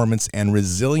high-performance and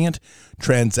resilient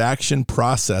transaction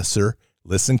processor,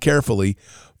 listen carefully,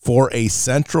 for a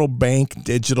central bank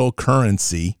digital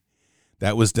currency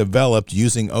that was developed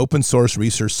using open-source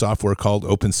research software called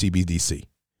OpenCBDC.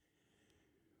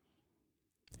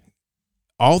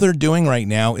 All they're doing right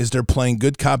now is they're playing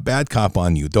good cop, bad cop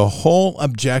on you. The whole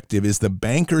objective is the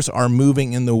bankers are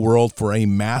moving in the world for a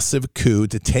massive coup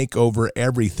to take over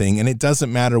everything. And it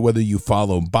doesn't matter whether you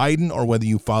follow Biden or whether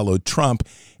you follow Trump.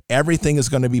 Everything is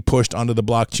going to be pushed onto the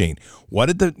blockchain.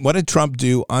 What did Trump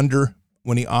do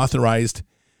when he authorized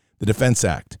the Defense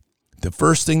Act? The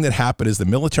first thing that happened is the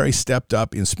military stepped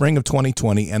up in spring of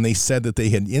 2020, and they said that they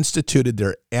had instituted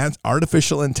their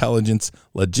artificial intelligence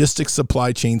logistics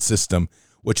supply chain system,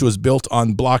 which was built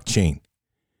on blockchain.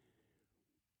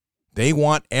 They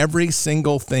want every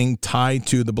single thing tied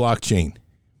to the blockchain.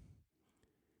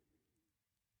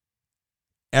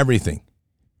 Everything.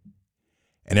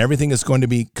 And everything is going to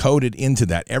be coded into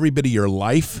that. Every bit of your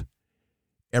life,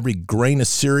 every grain of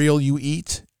cereal you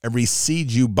eat, every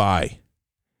seed you buy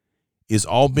is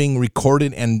all being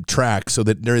recorded and tracked so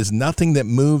that there is nothing that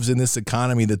moves in this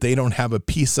economy that they don't have a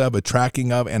piece of, a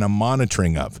tracking of, and a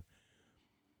monitoring of.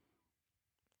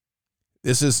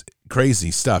 This is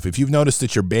crazy stuff. If you've noticed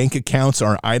that your bank accounts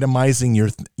are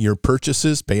itemizing your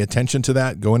purchases, pay attention to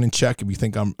that. Go in and check if you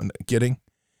think I'm kidding.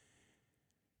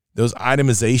 Those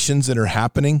itemizations that are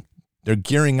happening, they're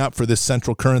gearing up for this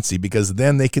central currency because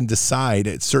then they can decide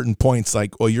at certain points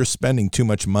like, well, you're spending too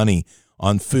much money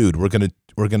on food. We're going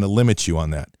to limit you on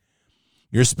that.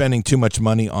 You're spending too much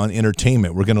money on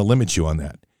entertainment. We're going to limit you on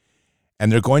that.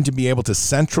 And they're going to be able to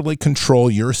centrally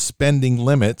control your spending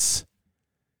limits.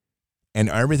 And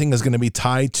everything is going to be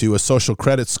tied to a social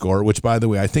credit score, which, by the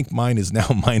way, I think mine is now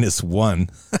 -1.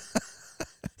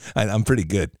 I'm pretty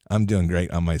good. I'm doing great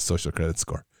on my social credit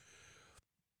score.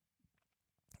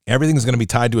 Everything's going to be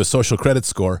tied to a social credit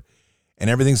score, and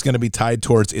everything's going to be tied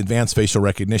towards advanced facial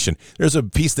recognition. There's a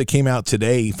piece that came out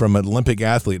today from an Olympic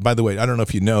athlete. By the way, I don't know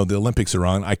if you know, the Olympics are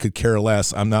on. I could care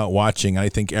less. I'm not watching. I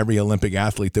think every Olympic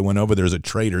athlete that went over there is a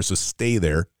traitor, so stay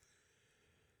there.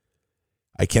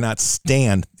 I cannot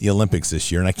stand the Olympics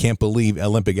this year, and I can't believe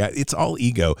it's all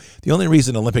ego. The only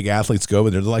reason Olympic athletes go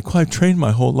over there, they're like, well, I've trained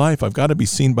my whole life. I've got to be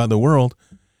seen by the world.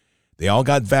 They all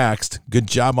got vaxxed. Good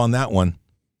job on that one.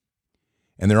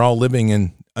 And they're all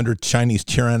living under Chinese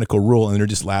tyrannical rule, and they're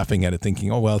just laughing at it,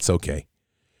 thinking, oh, well, it's okay.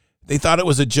 They thought it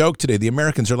was a joke today. The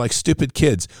Americans are like stupid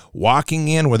kids walking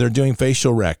in where they're doing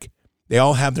facial rec. They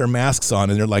all have their masks on,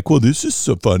 and they're like, well, this is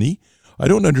so funny. I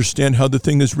don't understand how the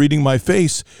thing is reading my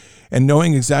face and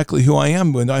knowing exactly who I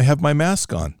am when I have my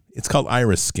mask on. It's called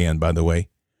iris scan, by the way.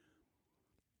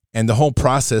 And the whole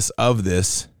process of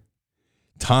this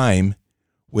time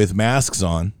with masks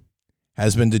on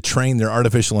has been to train their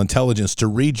artificial intelligence to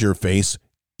read your face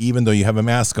even though you have a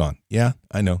mask on. Yeah,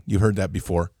 I know. You've heard that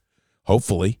before.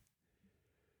 Hopefully.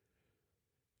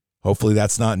 Hopefully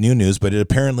that's not new news, but it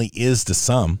apparently is to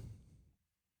some.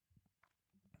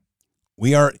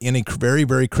 We are in a very,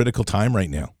 very critical time right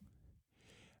now.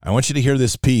 I want you to hear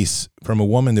this piece from a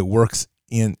woman that works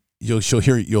in,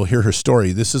 you'll hear her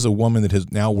story. This is a woman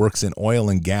that now works in oil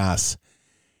and gas,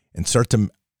 and start to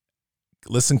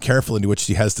listen carefully to what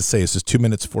she has to say. This is 2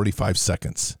 minutes, 45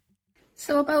 seconds.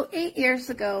 So about 8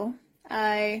 years ago,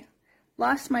 I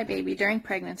lost my baby during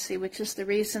pregnancy, which is the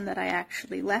reason that I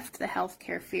actually left the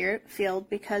healthcare field,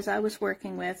 because I was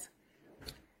working with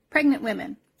pregnant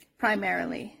women,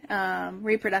 primarily,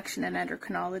 reproduction and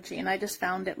endocrinology, and I just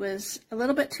found it was a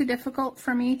little bit too difficult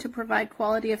for me to provide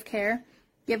quality of care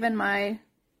given my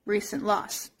recent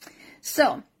loss.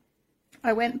 So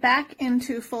I went back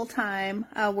into full-time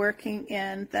working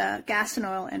in the gas and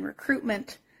oil and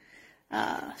recruitment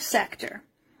sector.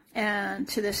 And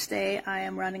to this day, I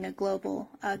am running a global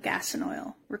gas and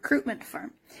oil recruitment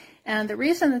firm. And the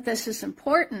reason that this is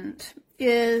important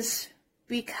is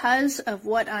because of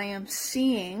what I am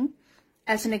seeing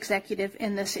as an executive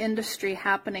in this industry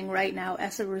happening right now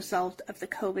as a result of the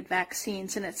COVID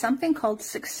vaccines. And it's something called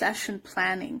succession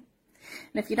planning.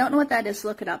 And if you don't know what that is,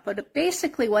 look it up. But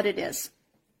basically what it is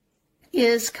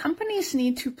companies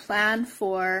need to plan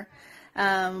for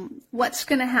what's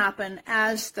going to happen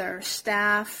as their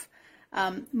staff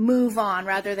move on.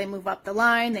 Rather, they move up the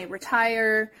line, they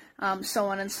retire, so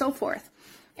on and so forth.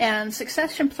 And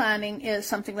succession planning is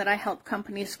something that I help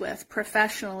companies with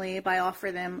professionally by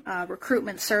offering them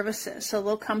recruitment services. So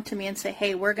they'll come to me and say,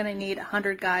 hey, we're going to need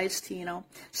 100 guys to,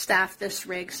 staff this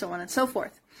rig, so on and so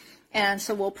forth. And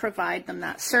so we'll provide them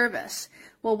that service.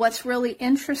 Well, what's really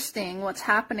interesting, what's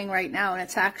happening right now, and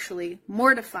it's actually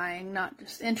mortifying, not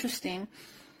just interesting,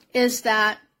 is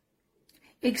that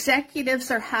executives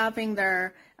are having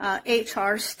their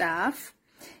HR staff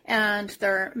and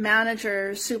their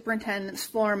managers, superintendents,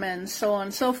 foremen, so on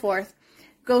and so forth,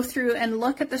 go through and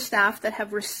look at the staff that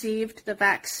have received the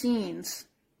vaccines,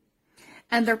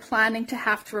 and they're planning to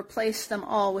have to replace them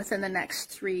all within the next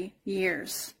 3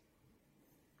 years.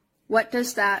 What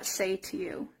does that say to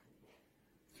you?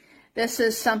 This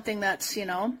is something that's,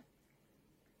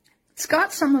 it's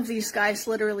got some of these guys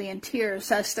literally in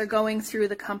tears as they're going through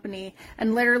the company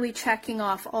and literally checking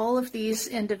off all of these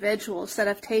individuals that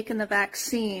have taken the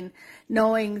vaccine,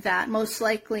 knowing that most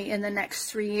likely in the next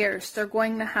 3 years, they're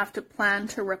going to have to plan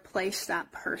to replace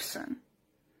that person.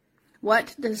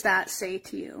 What does that say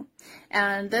to you?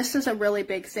 And this is a really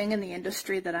big thing in the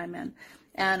industry that I'm in.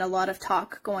 And a lot of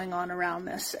talk going on around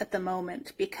this at the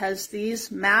moment, because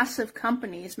these massive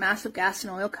companies, massive gas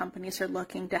and oil companies, are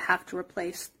looking to have to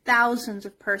replace thousands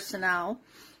of personnel.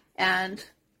 And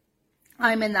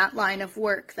I'm in that line of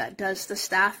work that does the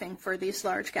staffing for these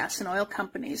large gas and oil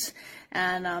companies.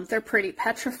 And they're pretty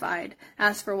petrified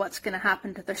as for what's going to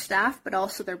happen to their staff, but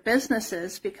also their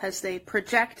businesses, because they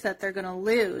project that they're going to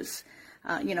lose,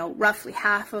 roughly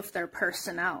half of their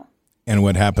personnel. And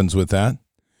what happens with that?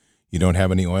 You don't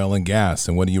have any oil and gas.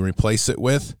 And what do you replace it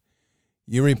with?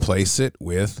 You replace it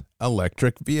with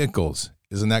electric vehicles.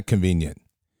 Isn't that convenient?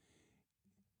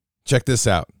 Check this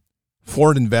out.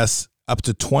 Ford invests up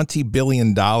to $20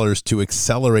 billion to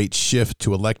accelerate shift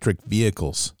to electric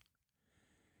vehicles.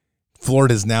 Ford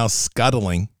is now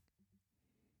scuttling.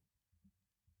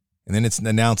 And then it's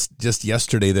announced just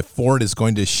yesterday that Ford is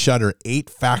going to shutter 8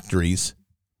 factories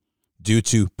due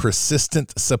to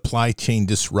persistent supply chain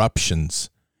disruptions.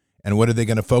 And what are they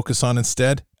going to focus on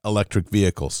instead? Electric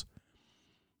vehicles.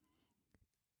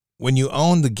 When you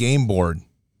own the game board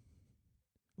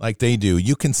like they do,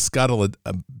 you can scuttle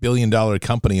a billion-dollar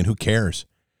company, and who cares?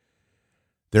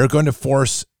 They're going to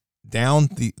force down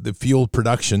the fuel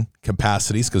production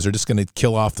capacities because they're just going to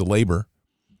kill off the labor.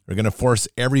 They're going to force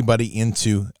everybody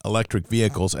into electric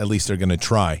vehicles. At least they're going to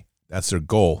try. That's their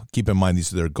goal. Keep in mind,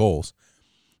 these are their goals.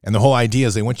 And the whole idea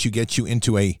is they want you get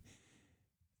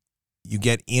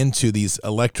into these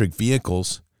electric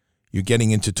vehicles, you're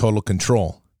getting into total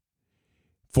control.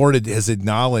 Ford has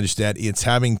acknowledged that it's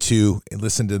having to,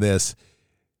 listen to this,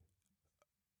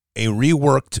 a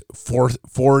reworked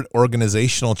Ford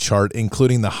organizational chart,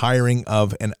 including the hiring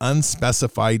of an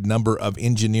unspecified number of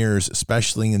engineers,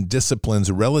 especially in disciplines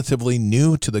relatively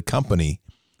new to the company,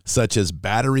 such as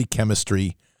battery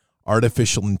chemistry,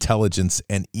 artificial intelligence,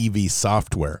 and EV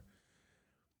software.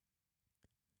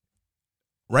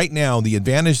 Right now, the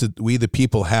advantage that we, the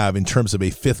people, have in terms of a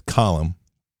fifth column,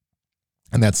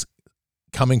 and that's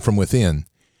coming from within,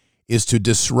 is to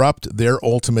disrupt their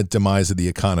ultimate demise of the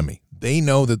economy. They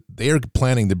know that they are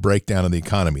planning to break down of the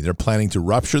economy. They're planning to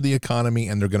rupture the economy,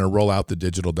 and they're going to roll out the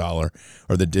digital dollar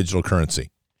or the digital currency.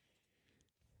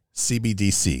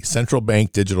 CBDC, central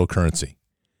bank digital currency.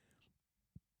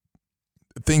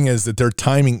 The thing is that their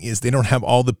timing is they don't have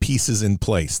all the pieces in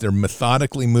place. They're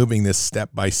methodically moving this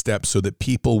step by step so that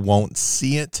people won't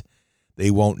see it,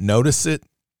 they won't notice it,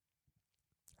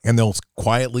 and they'll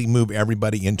quietly move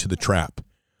everybody into the trap.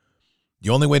 The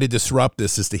only way to disrupt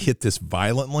this is to hit this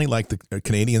violently like the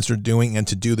Canadians are doing and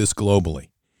to do this globally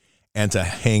and to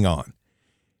hang on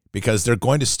because they're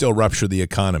going to still rupture the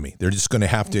economy. They're just going to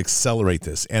have to accelerate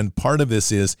this. And part of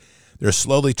this is they're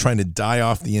slowly trying to die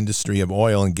off the industry of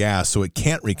oil and gas so it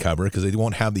can't recover because they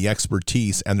won't have the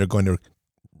expertise, and they're going to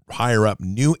hire up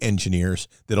new engineers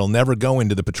that'll never go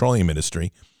into the petroleum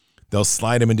industry. They'll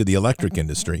slide them into the electric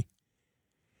industry.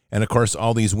 And, of course,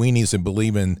 all these weenies that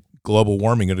believe in global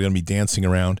warming are going to be dancing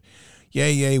around.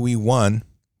 Yay, we won.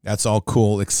 That's all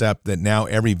cool, except that now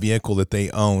every vehicle that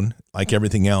they own, like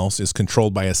everything else, is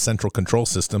controlled by a central control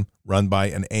system run by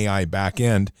an AI back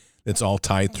end that's all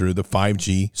tied through the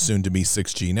 5G, soon-to-be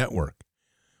 6G network.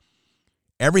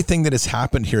 Everything that has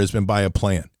happened here has been by a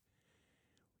plan.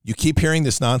 You keep hearing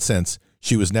this nonsense.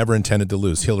 She was never intended to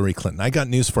lose, Hillary Clinton. I got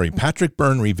news for you. Patrick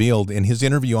Byrne revealed in his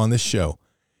interview on this show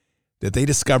that they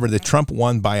discovered that Trump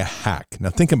won by a hack.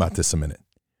 Now think about this a minute.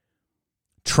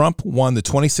 Trump won the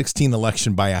 2016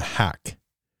 election by a hack.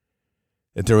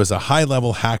 That there was a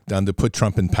high-level hack done to put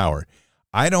Trump in power.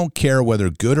 I don't care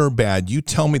whether good or bad. You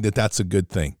tell me that that's a good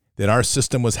thing, that our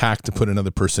system was hacked to put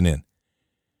another person in.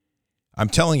 I'm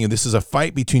telling you, this is a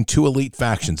fight between two elite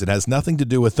factions. It has nothing to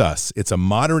do with us. It's a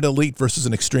moderate elite versus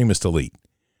an extremist elite.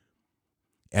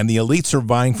 And the elites are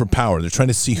vying for power. They're trying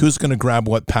to see who's going to grab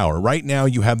what power. Right now,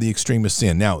 you have the extremists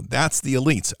in. Now, that's the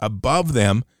elites. Above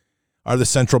them are the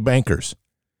central bankers.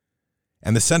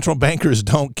 And the central bankers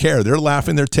don't care. They're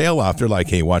laughing their tail off. They're like,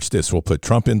 hey, watch this. We'll put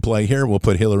Trump in play here. We'll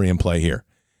put Hillary in play here.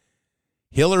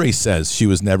 Hillary says she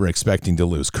was never expecting to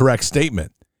lose. Correct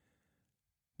statement.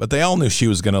 But they all knew she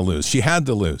was going to lose. She had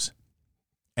to lose.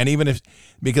 And even if,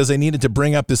 because they needed to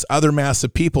bring up this other mass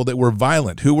of people that were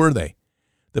violent. Who were they?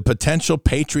 The potential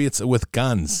patriots with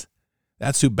guns.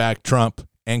 That's who backed Trump,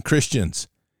 and Christians.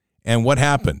 And what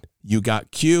happened? You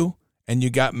got Q and you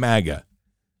got MAGA.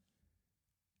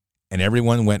 And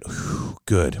everyone went,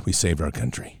 good, we saved our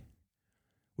country.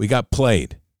 We got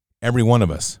played, every one of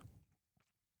us.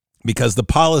 Because the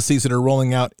policies that are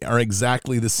rolling out are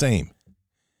exactly the same.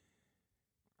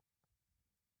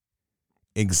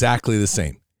 Exactly the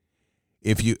same.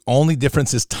 Only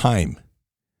difference is time.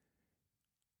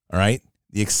 All right?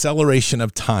 The acceleration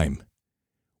of time.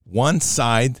 One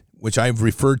side, which I've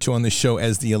referred to on the show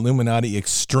as the Illuminati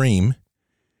extreme,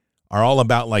 are all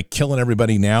about like killing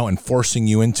everybody now and forcing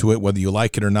you into it, whether you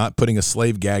like it or not, putting a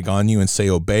slave gag on you and say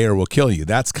obey or we'll kill you.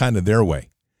 That's kind of their way.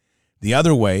 The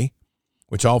other way,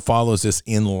 which all follows this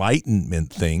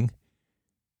enlightenment thing,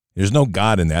 there's no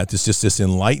God in that. It's just this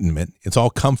enlightenment. It's all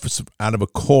comes out of a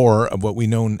core of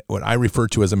what I refer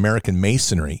to as American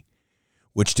Masonry,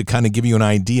 which, to kind of give you an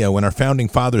idea, when our founding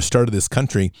fathers started this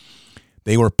country,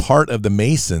 they were part of the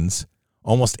Masons.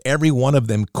 Almost every one of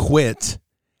them quit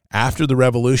after the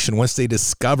revolution once they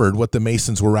discovered what the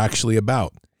Masons were actually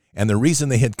about. And the reason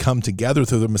they had come together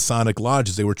through the Masonic Lodge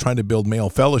is they were trying to build male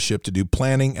fellowship to do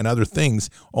planning and other things,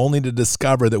 only to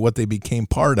discover that what they became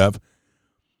part of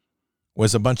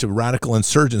was a bunch of radical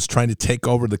insurgents trying to take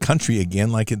over the country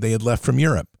again like they had left from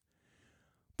Europe.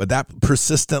 But that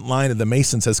persistent line of the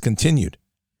Masons has continued.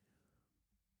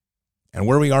 And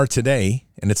where we are today,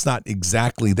 and it's not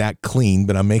exactly that clean,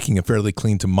 but I'm making it fairly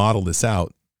clean to model this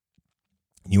out,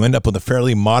 you end up with a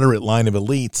fairly moderate line of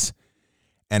elites.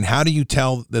 And how do you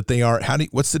tell that they are,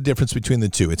 what's the difference between the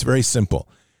two? It's very simple.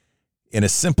 In a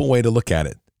simple way to look at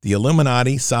it, the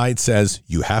Illuminati side says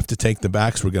you have to take the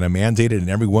vax. We're going to mandate it, and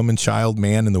every woman, child,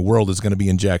 man in the world is going to be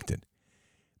injected.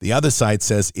 The other side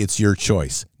says it's your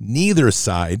choice. Neither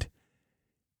side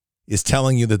is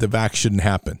telling you that the vax shouldn't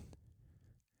happen.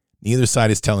 Neither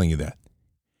side is telling you that.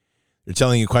 They're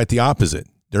telling you quite the opposite.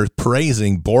 They're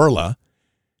praising Borla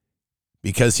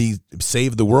because he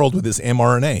saved the world with his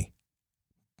mRNA.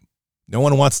 No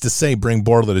one wants to say bring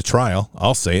Borla to trial.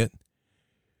 I'll say it.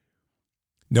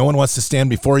 No one wants to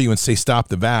stand before you and say stop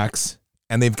the vax.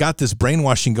 And they've got this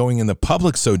brainwashing going in the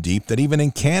public so deep that even in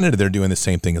Canada they're doing the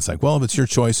same thing. It's like, well, if it's your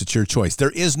choice, it's your choice.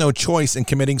 There is no choice in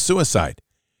committing suicide.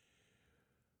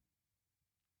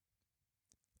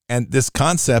 And this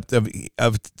concept of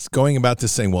going about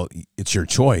this saying, well, it's your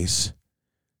choice.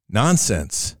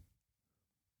 Nonsense.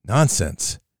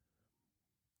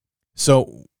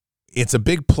 So it's a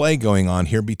big play going on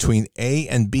here between A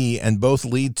and B, and both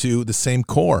lead to the same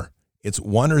core. It's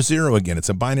 1 or 0 again. It's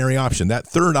a binary option. That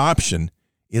third option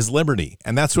is liberty.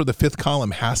 And that's where the fifth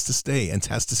column has to stay and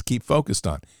has to keep focused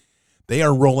on. They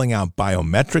are rolling out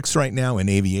biometrics right now in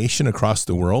aviation across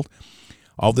the world.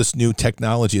 All this new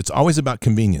technology, it's always about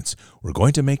convenience. We're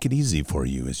going to make it easy for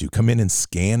you. As you come in and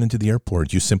scan into the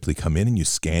airport, you simply come in and you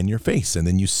scan your face, and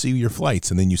then you see your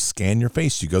flights, and then you scan your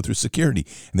face. You go through security,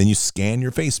 and then you scan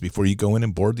your face before you go in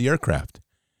and board the aircraft.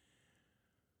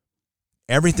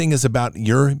 Everything is about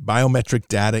your biometric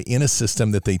data in a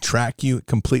system that they track you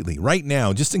completely. Right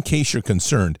now, just in case you're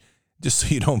concerned, just so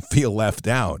you don't feel left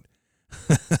out,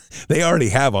 they already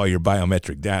have all your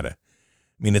biometric data.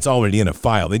 I mean, it's already in a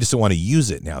file. They just don't want to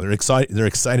use it now. They're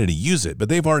excited to use it, but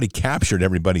they've already captured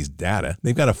everybody's data.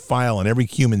 They've got a file on every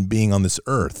human being on this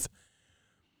earth.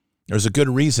 There's a good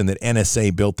reason that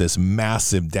NSA built this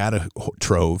massive data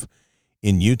trove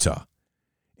in Utah.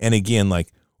 And again,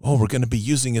 like, oh, we're going to be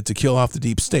using it to kill off the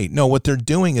deep state. No, what they're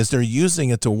doing is they're using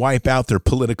it to wipe out their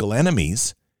political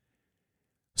enemies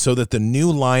so that the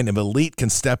new line of elite can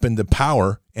step into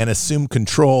power and assume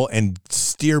control and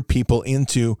steer people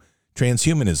into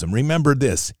transhumanism. Remember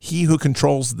this, he who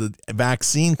controls the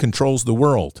vaccine controls the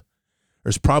world.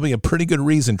 There's probably a pretty good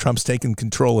reason Trump's taking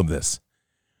control of this.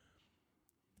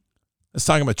 Let's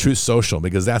talk about Truth Social,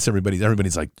 because that's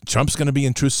everybody's like, Trump's going to be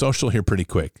in Truth Social here pretty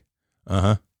quick.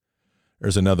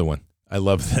 There's another one. I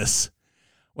love this.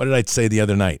 What did I say the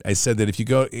other night? I said that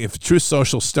if Truth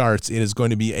Social starts, it is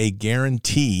going to be a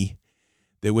guarantee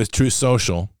that with Truth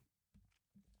Social,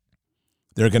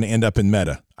 they're going to end up in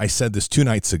Meta. I said this 2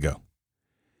 nights ago,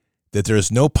 that there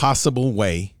is no possible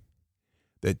way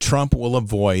that Trump will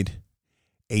avoid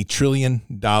 $1 trillion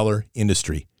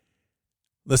industry.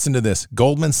 Listen to this.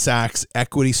 Goldman Sachs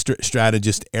equity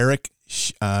strategist Eric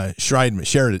Sheridan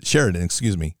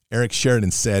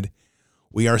said,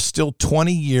 "We are still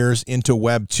 20 years into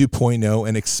Web 2.0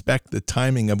 and expect the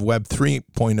timing of Web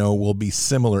 3.0 will be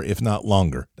similar, if not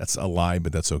longer." That's a lie,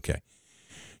 but that's okay.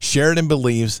 Sheridan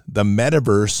believes the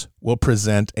metaverse will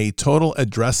present a total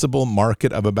addressable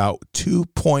market of about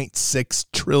 $2.6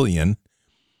 trillion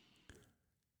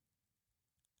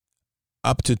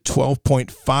up to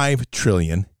 $12.5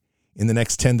 trillion in the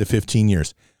next 10 to 15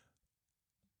 years.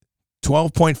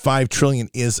 $12.5 trillion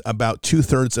is about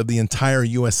 2/3 of the entire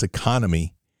U.S.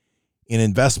 economy in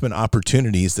investment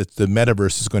opportunities that the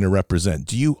metaverse is going to represent.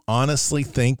 Do you honestly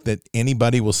think that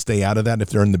anybody will stay out of that if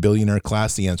they're in the billionaire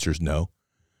class? The answer is no.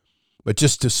 But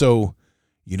so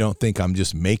you don't think I'm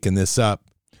just making this up,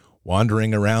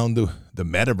 wandering around the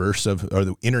metaverse or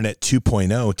the Internet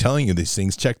 2.0 telling you these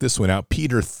things, check this one out.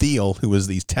 Peter Thiel, who was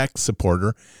the tech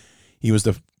supporter, he was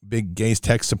the big gay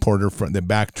tech supporter that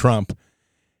backed Trump,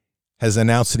 has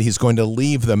announced that he's going to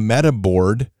leave the Meta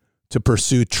board to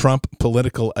pursue Trump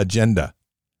political agenda.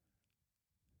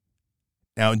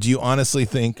 Now, do you honestly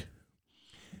think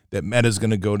that Meta is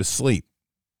going to go to sleep?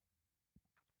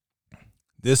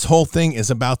 This whole thing is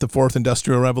about the fourth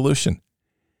industrial revolution.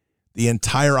 The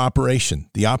entire operation,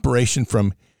 the operation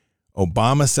from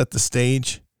Obama set the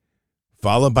stage,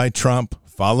 followed by Trump,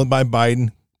 followed by Biden.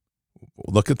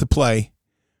 Look at the play.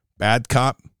 Bad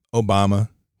cop, Obama.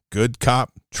 Good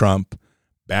cop, Trump.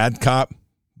 Bad cop,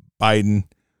 Biden.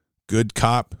 Good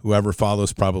cop, whoever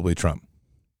follows, probably Trump.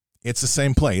 It's the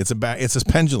same play. It's a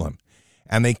pendulum.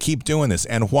 And they keep doing this.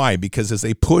 And why? Because as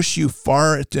they push you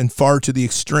far and far to the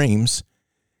extremes,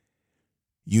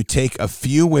 you take a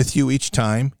few with you each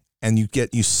time, and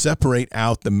you separate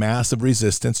out the massive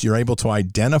resistance. You're able to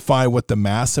identify what the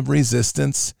massive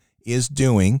resistance is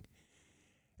doing.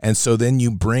 And so then you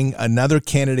bring another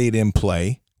candidate in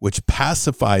play, which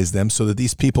pacifies them so that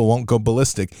these people won't go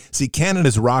ballistic. See,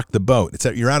 Canada's rocked the boat.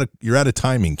 You're out of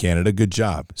timing, Canada. Good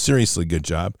job. Seriously, good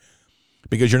job.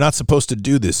 Because you're not supposed to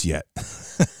do this yet.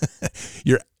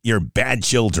 You're bad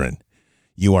children.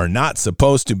 You are not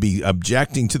supposed to be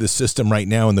objecting to the system right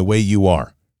now in the way you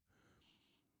are.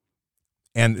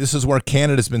 And this is where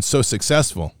Canada's been so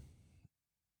successful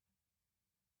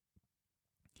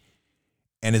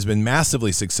and has been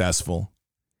massively successful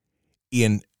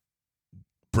in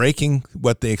breaking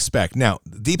what they expect. Now,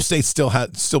 the deep state still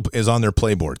is on their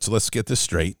playboard. So let's get this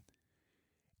straight.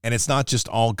 And it's not just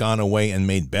all gone away and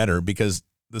made better, because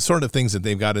the sort of things that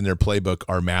they've got in their playbook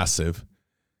are massive.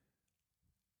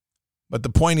 But the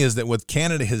point is that what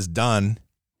Canada has done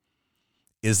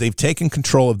is they've taken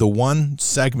control of the one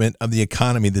segment of the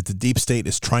economy that the deep state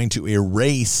is trying to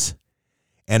erase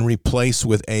and replace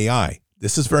with AI.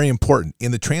 This is very important.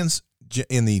 In the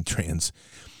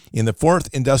fourth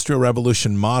industrial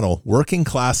revolution model, working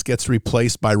class gets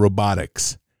replaced by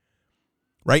robotics.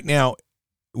 Right now,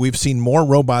 we've seen more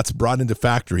robots brought into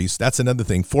factories. That's another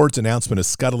thing. Ford's announcement of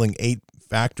scuttling 8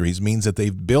 factories means that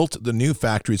they've built the new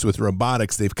factories with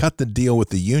robotics. They've cut the deal with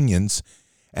the unions,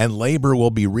 and labor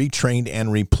will be retrained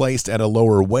and replaced at a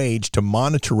lower wage to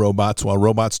monitor robots while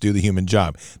robots do the human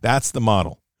job. That's the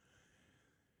model.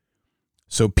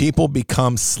 So people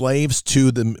become slaves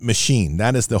to the machine.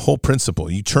 That is the whole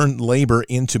principle. You turn labor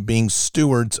into being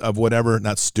stewards of whatever,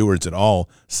 not stewards at all,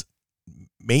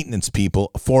 maintenance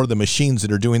people for the machines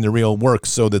that are doing the real work,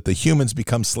 so that the humans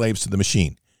become slaves to the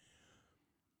machine.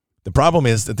 The problem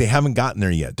is that they haven't gotten there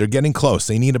yet. They're getting close.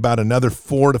 They need about another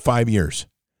 4 to 5 years.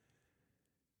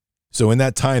 So in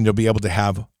that time, they'll be able to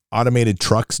have automated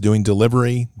trucks doing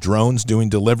delivery, drones doing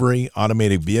delivery,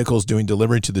 automated vehicles doing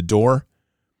delivery to the door.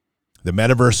 The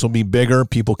metaverse will be bigger.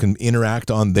 People can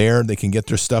interact on there. They can get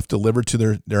their stuff delivered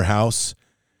to their house.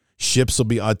 Ships will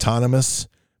be autonomous.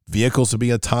 Vehicles will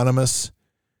be autonomous.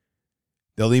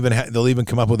 They'll even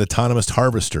come up with autonomous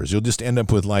harvesters. You'll just end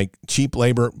up with like cheap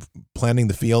labor planting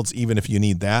the fields, even if you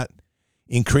need that.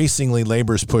 Increasingly,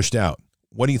 labor is pushed out.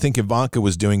 What do you think Ivanka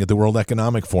was doing at the World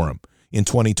Economic Forum in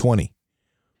 2020?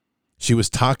 She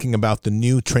was talking about the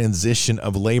new transition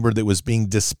of labor that was being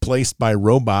displaced by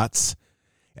robots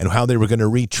and how they were going to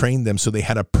retrain them so they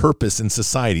had a purpose in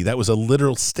society. That was a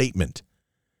literal statement.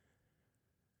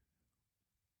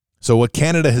 So what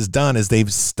Canada has done is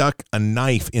they've stuck a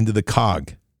knife into the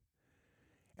cog,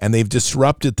 and they've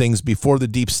disrupted things before the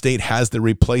deep state has the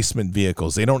replacement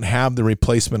vehicles. They don't have the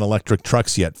replacement electric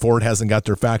trucks yet. Ford hasn't got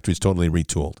their factories totally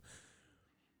retooled.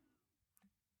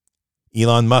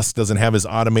 Elon Musk doesn't have his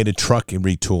automated truck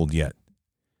retooled yet.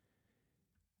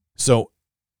 So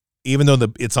even though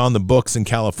it's on the books in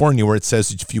California where it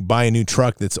says if you buy a new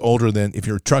truck that's older than, if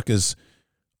your truck is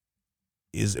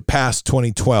past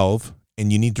 2012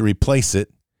 and you need to replace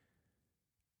it,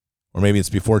 or maybe it's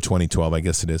before 2012, I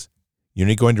guess it is, you're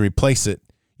not going to replace it,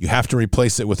 you have to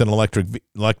replace it with an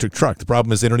electric truck. The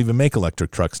problem is they don't even make electric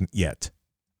trucks yet.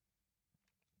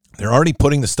 They're already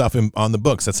putting the stuff on the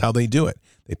books. That's how they do it.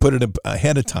 They put it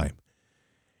ahead of time.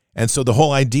 And so the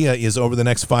whole idea is over the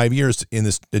next 5 years in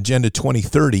this Agenda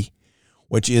 2030,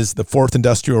 which is the fourth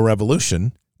industrial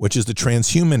revolution, which is the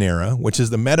transhuman era, which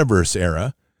is the metaverse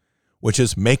era, which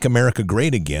is make America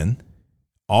great again,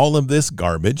 all of this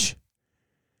garbage,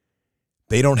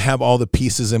 they don't have all the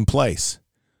pieces in place.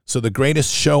 So the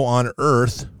greatest show on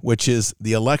earth, which is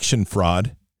the election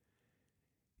fraud,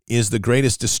 is the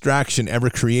greatest distraction ever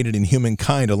created in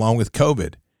humankind, along with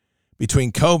COVID.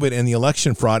 Between COVID and the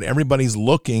election fraud, everybody's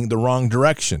looking the wrong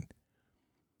direction.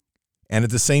 And at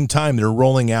the same time, they're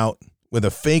rolling out with a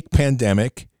fake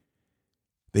pandemic.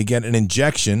 They get an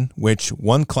injection, which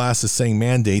one class is saying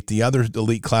mandate, the other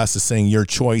elite class is saying your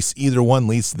choice. Either one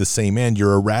leads to the same end.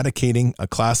 You're eradicating a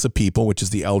class of people, which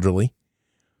is the elderly.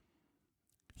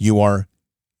 You are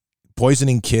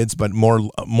poisoning kids, but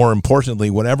more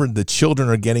importantly, whatever the children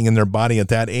are getting in their body at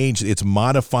that age, it's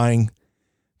modifying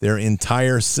their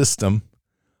entire system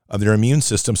of their immune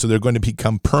system, so they're going to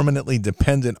become permanently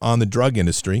dependent on the drug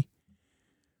industry.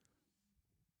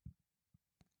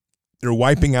 They're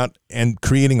wiping out and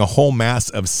creating a whole mass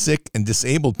of sick and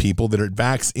disabled people that are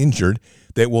vax injured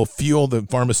that will fuel the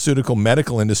pharmaceutical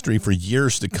medical industry for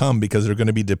years to come because they're going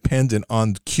to be dependent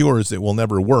on cures that will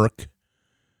never work.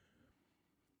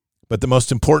 But the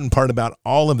most important part about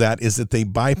all of that is that they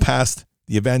bypassed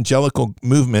the evangelical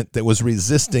movement that was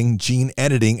resisting gene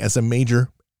editing as a major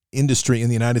industry in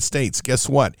the United States. Guess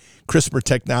what? CRISPR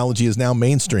technology is now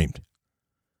mainstreamed.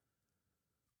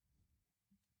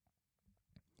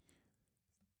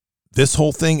 This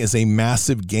whole thing is a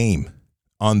massive game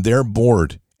on their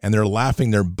board, and they're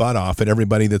laughing their butt off at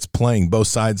everybody that's playing, both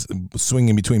sides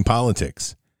swinging between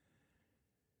politics.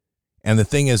 And the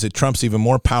thing is that Trump's even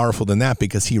more powerful than that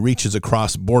because he reaches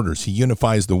across borders. He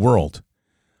unifies the world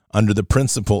under the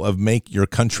principle of make your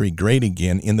country great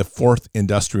again in the fourth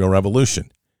industrial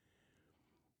revolution.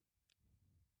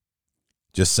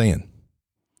 Just saying.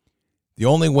 The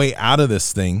only way out of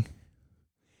this thing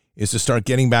is to start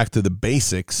getting back to the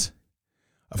basics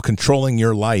of controlling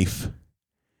your life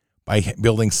by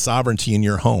building sovereignty in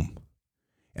your home.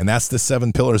 And that's the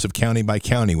 7 pillars of county by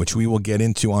county, which we will get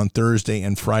into on Thursday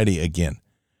and Friday again.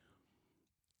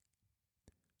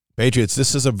 Patriots,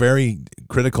 this is a very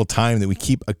critical time that we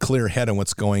keep a clear head on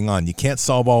what's going on. You can't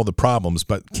solve all the problems,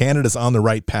 but Canada's on the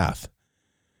right path.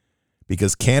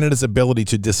 Because Canada's ability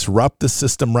to disrupt the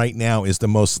system right now is the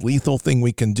most lethal thing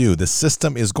we can do. The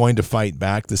system is going to fight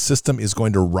back. The system is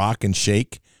going to rock and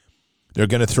shake. They're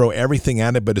going to throw everything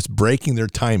at it, but it's breaking their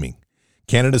timing.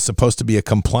 Canada's supposed to be a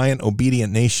compliant,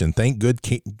 obedient nation. Thank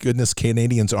goodness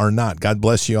Canadians are not. God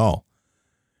bless you all.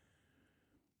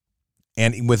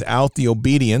 And without the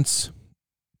obedience,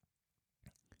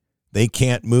 They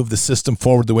can't move the system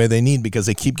forward the way they need because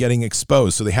they keep getting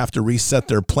exposed. So they have to reset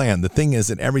their plan. The thing is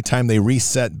that every time they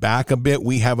reset back a bit,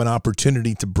 we have an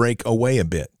opportunity to break away a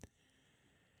bit.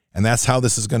 And that's how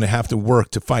this is going to have to work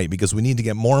to fight, because we need to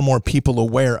get more and more people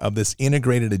aware of this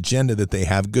integrated agenda that they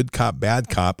have, good cop, bad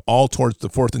cop, all towards the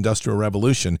fourth industrial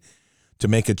revolution, to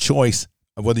make a choice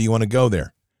of whether you want to go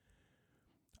there.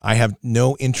 I have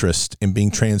no interest in being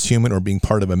transhuman or being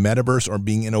part of a metaverse or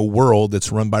being in a world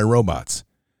that's run by robots.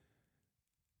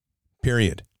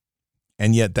 Period.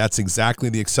 And yet that's exactly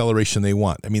the acceleration they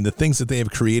want. I mean, the things that they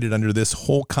have created under this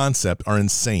whole concept are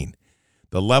insane.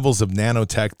 The levels of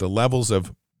nanotech, the levels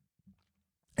of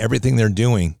everything they're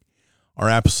doing are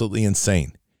absolutely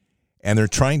insane. And they're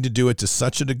trying to do it to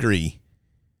such a degree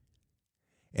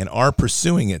and are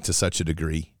pursuing it to such a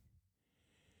degree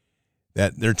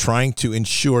that they're trying to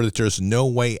ensure that there's no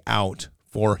way out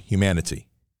for humanity.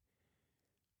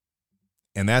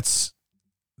 And that's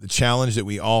the challenge that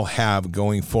we all have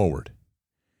going forward,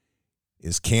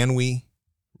 is can we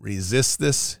resist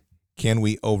this? Can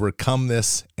we overcome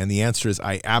this? And the answer is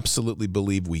I absolutely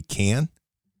believe we can.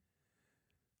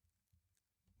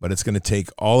 But it's going to take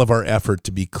all of our effort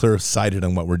to be clear-sighted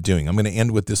on what we're doing. I'm going to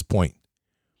end with this point.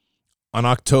 On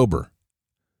October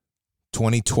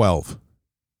 2012,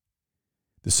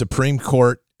 the Supreme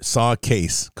Court saw a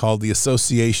case called the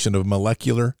Association of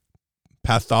Molecular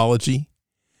Pathology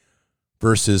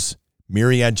versus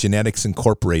Myriad Genetics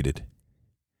Incorporated.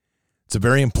 It's a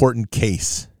very important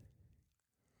case.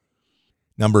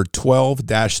 Number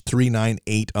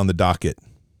 12-398 on the docket.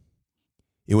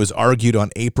 It was argued on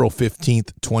April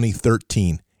 15th,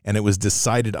 2013, and it was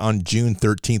decided on June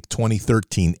 13th,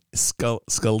 2013.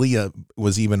 Scalia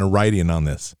was even a write-in on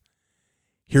this.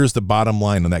 Here's the bottom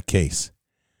line on that case.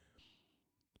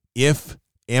 If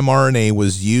mRNA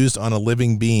was used on a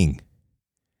living being,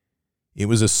 it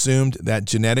was assumed that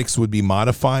genetics would be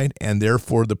modified, and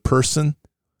therefore the person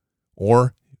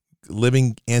or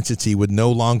living entity would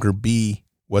no longer be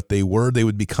what they were. They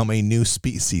would become a new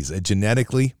species, a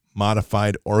genetically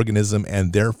modified organism,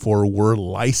 and therefore were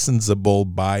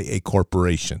licensable by a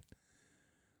corporation.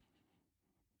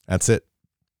 That's it.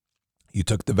 You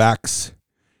took the vax.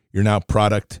 You're now a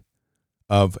product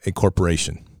of a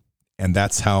corporation. And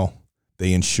that's how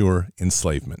they ensure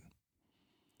enslavement.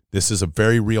 This is a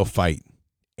very real fight.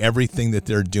 Everything that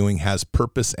they're doing has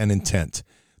purpose and intent.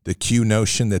 The Q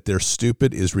notion that they're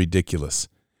stupid is ridiculous.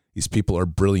 These people are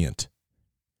brilliant.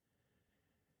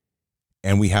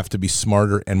 And we have to be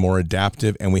smarter and more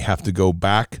adaptive, and we have to go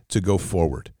back to go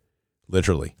forward.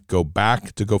 Literally, go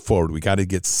back to go forward. We got to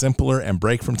get simpler and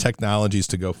break from technologies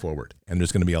to go forward. And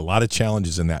there's going to be a lot of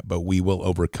challenges in that, but we will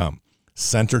overcome.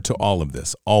 Center to all of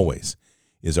this, always,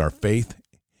 is our faith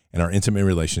and our intimate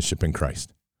relationship in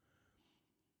Christ.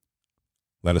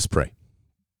 Let us pray.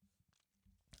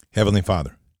 Heavenly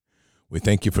Father, we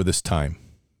thank you for this time,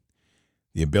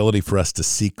 the ability for us to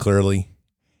see clearly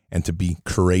and to be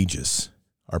courageous.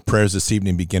 Our prayers this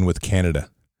evening begin with Canada.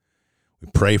 We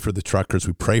pray for the truckers.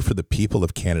 We pray for the people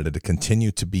of Canada to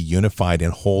continue to be unified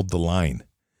and hold the line,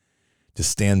 to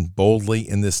stand boldly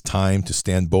in this time, to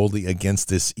stand boldly against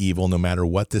this evil, no matter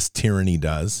what this tyranny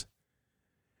does,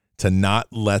 to not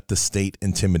let the state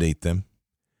intimidate them,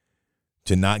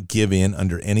 to not give in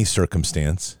under any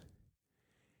circumstance,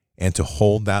 and to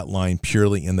hold that line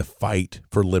purely in the fight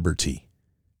for liberty.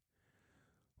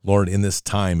 Lord, in this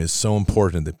time is so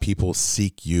important that people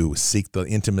seek you, seek the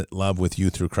intimate love with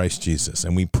you through Christ Jesus.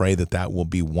 And we pray that that will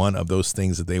be one of those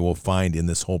things that they will find in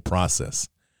this whole process.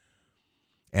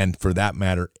 And for that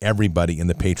matter, everybody in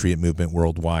the Patriot movement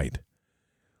worldwide.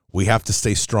 We have to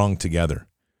stay strong together.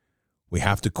 We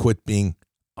have to quit being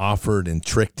offered and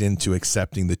tricked into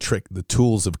accepting the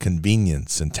tools of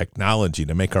convenience and technology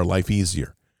to make our life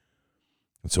easier.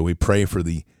 And so we pray for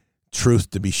the truth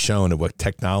to be shown of what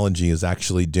technology is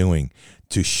actually doing,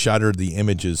 to shutter the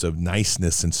images of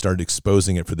niceness and start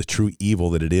exposing it for the true evil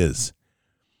that it is.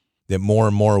 That more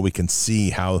and more we can see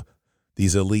how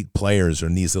these elite players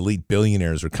and these elite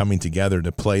billionaires are coming together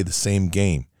to play the same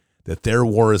game, that their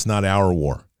war is not our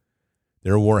war.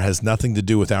 Their war has nothing to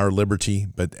do with our liberty,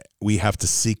 but we have to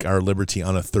seek our liberty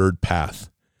on a third path.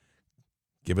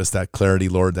 Give us that clarity,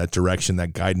 Lord, that direction,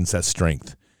 that guidance, that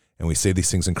strength. And we say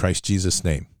these things in Christ Jesus'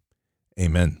 name.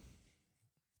 Amen.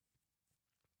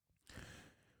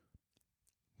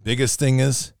 Biggest thing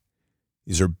is,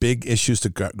 these are big issues to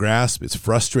grasp. It's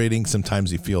frustrating.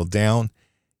 Sometimes you feel down.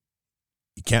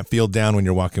 You can't feel down when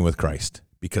you're walking with Christ,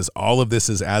 because all of this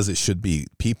is as it should be.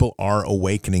 People are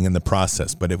awakening in the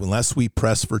process, but unless we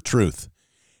press for truth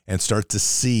and start to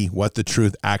see what the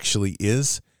truth actually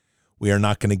is, we are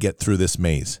not going to get through this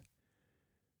maze.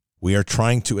 We are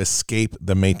trying to escape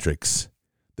the matrix.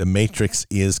 The matrix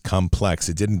is complex.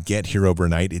 It didn't get here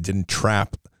overnight. It didn't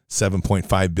trap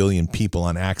 7.5 billion people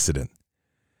on accident.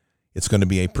 It's going to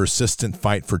be a persistent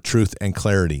fight for truth and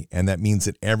clarity, and that means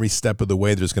that every step of the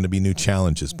way there's going to be new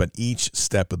challenges, but each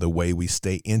step of the way we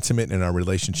stay intimate in our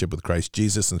relationship with Christ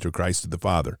Jesus and through Christ to the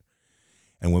Father.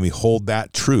 And when we hold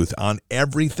that truth on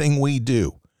everything we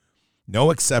do, no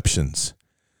exceptions,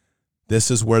 this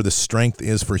is where the strength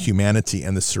is for humanity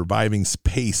and the surviving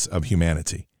pace of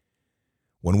humanity.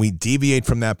 When we deviate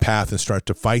from that path and start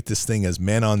to fight this thing as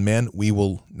men on men, we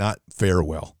will not fare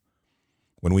well.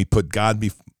 When we put God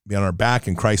on our back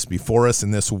and Christ before us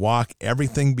in this walk,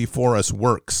 everything before us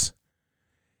works,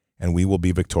 and we will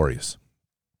be victorious.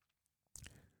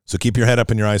 So keep your head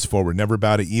up and your eyes forward. Never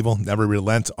bow to evil, never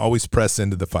relent, always press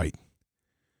into the fight.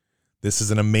 This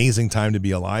is an amazing time to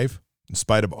be alive, in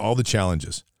spite of all the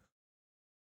challenges.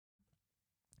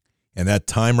 And that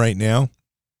time right now,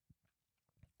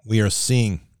 we are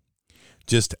seeing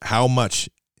just how much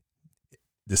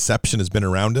deception has been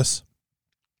around us.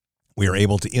 We are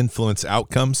able to influence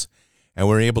outcomes, and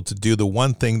we're able to do the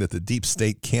one thing that the deep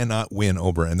state cannot win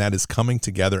over, and that is coming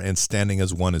together and standing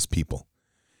as one as people.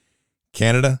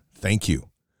 Canada, thank you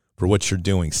for what you're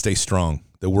doing. Stay strong.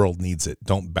 The world needs it.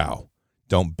 Don't bow.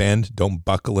 Don't bend. Don't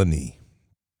buckle a knee.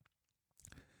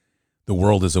 The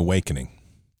world is awakening.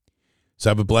 So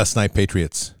have a blessed night,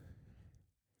 Patriots.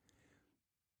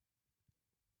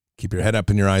 Keep your head up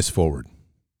and your eyes forward.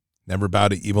 Never bow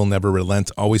to evil, never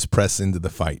relent. Always press into the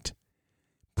fight.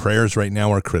 Prayers right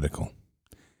now are critical.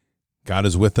 God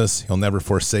is with us. He'll never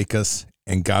forsake us,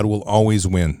 and God will always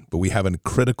win. But we have a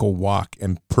critical walk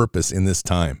and purpose in this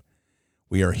time.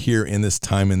 We are here in this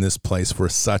time, in this place, for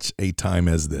such a time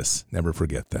as this. Never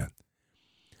forget that.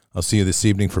 I'll see you this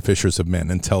evening for Fishers of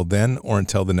Men. Until then, or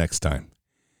until the next time,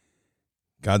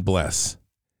 God bless.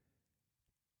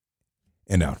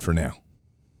 And out for now.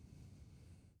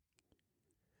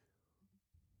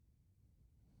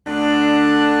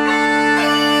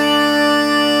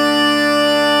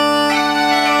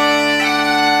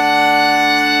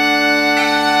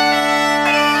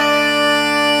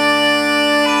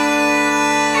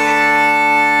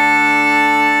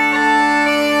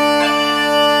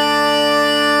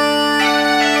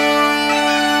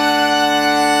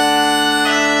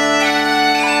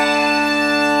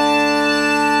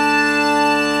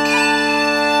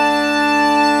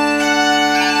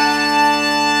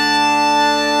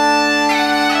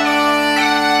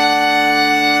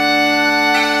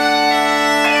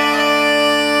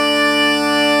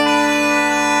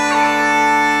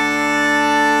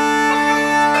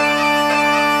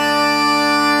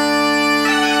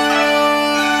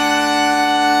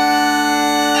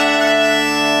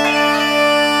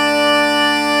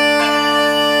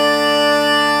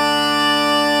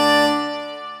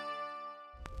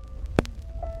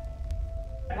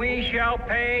 We shall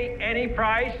pay any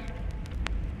price,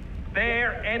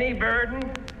 bear any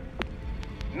burden,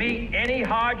 meet any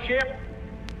hardship,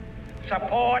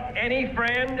 support any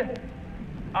friend,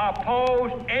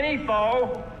 oppose any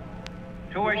foe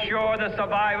to assure the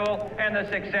survival and the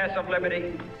success of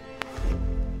liberty.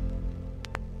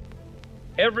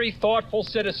 Every thoughtful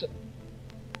citizen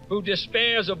who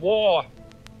despairs of war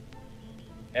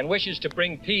and wishes to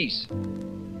bring peace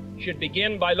should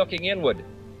begin by looking inward,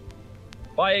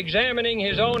 by examining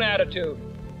his own attitude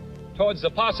towards the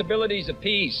possibilities of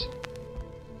peace.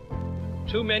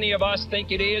 Too many of us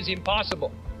think it is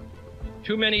impossible.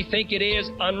 Too many think it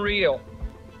is unreal.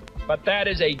 But that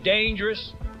is a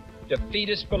dangerous,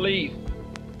 defeatist belief.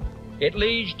 It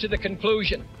leads to the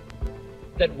conclusion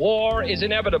that war is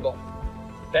inevitable,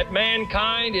 that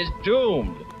mankind is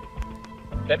doomed,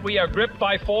 that we are gripped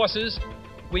by forces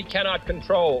we cannot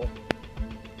control.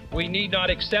 We need not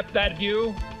accept that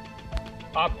view.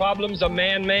 Our problems are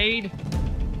man-made,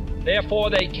 therefore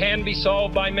they can be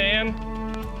solved by man,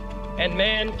 and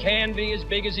man can be as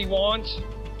big as he wants.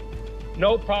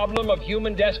 No problem of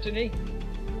human destiny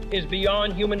is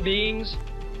beyond human beings.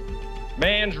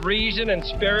 Man's reason and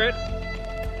spirit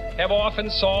have often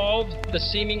solved the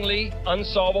seemingly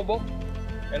unsolvable,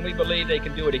 and we believe they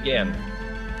can do it again.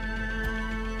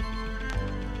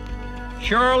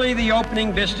 Surely the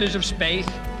opening vistas of space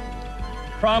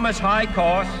promise high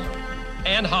costs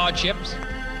and hardships,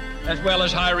 as well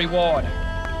as high reward.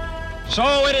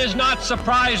 So it is not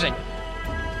surprising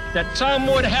that some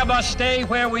would have us stay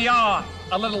where we are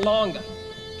a little longer,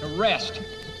 to rest,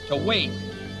 to wait.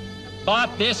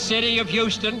 But this city of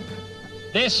Houston,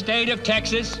 this state of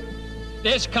Texas,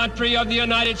 this country of the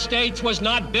United States was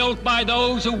not built by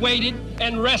those who waited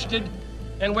and rested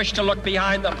and wished to look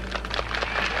behind them.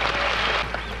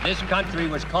 This country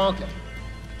was conquered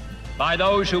by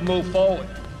those who move forward,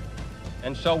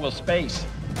 and so will space.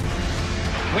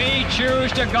 We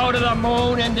choose to go to the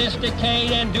moon in this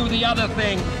decade and do the other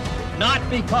thing, not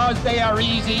because they are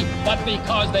easy, but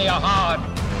because they are hard.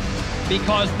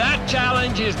 Because that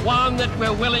challenge is one that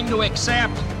we're willing to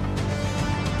accept.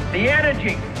 The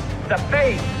energy, the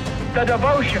faith, the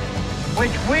devotion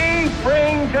which we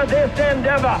bring to this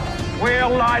endeavor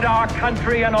will light our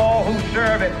country and all who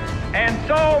serve it. And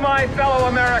so, my fellow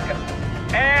Americans,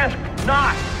 ask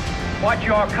not what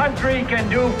your country can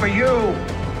do for you,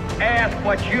 ask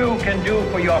what you can do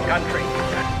for your country.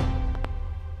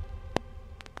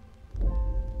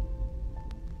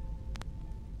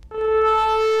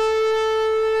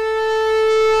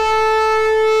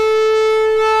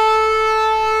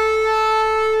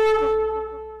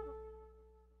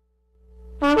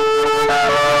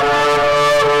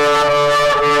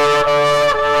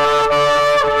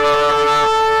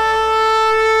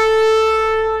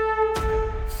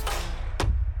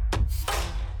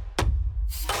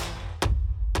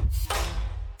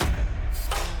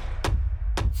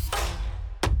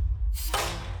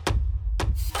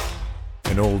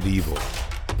 An old evil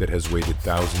that has waited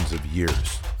thousands of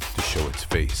years to show its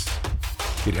face.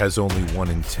 It has only one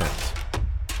intent: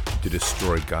 to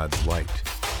destroy God's light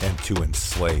and to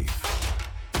enslave.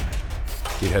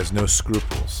 It has no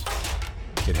scruples.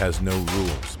 It has no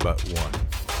rules but one: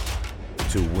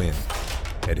 to win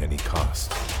at any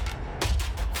cost.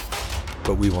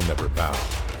 But we will never bow,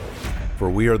 for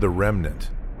we are the remnant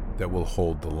that will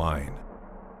hold the line.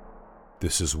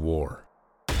 This is war.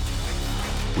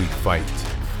 We fight.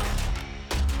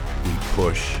 We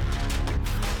push.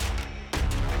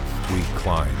 We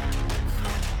climb.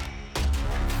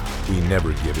 We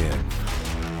never give in.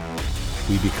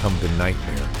 We become the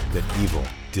nightmare that evil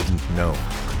didn't know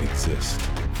could exist.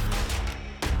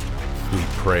 We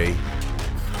pray.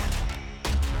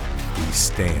 We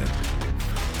stand.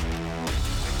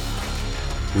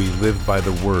 We live by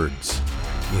the words,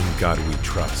 "In God we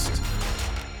trust."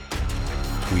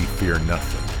 We fear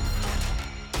nothing.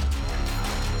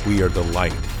 We are the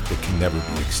light that can never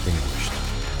be extinguished.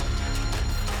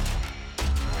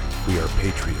 We are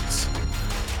patriots.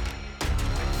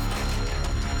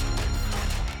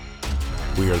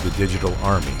 We are the digital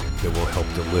army that will help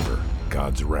deliver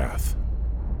God's wrath.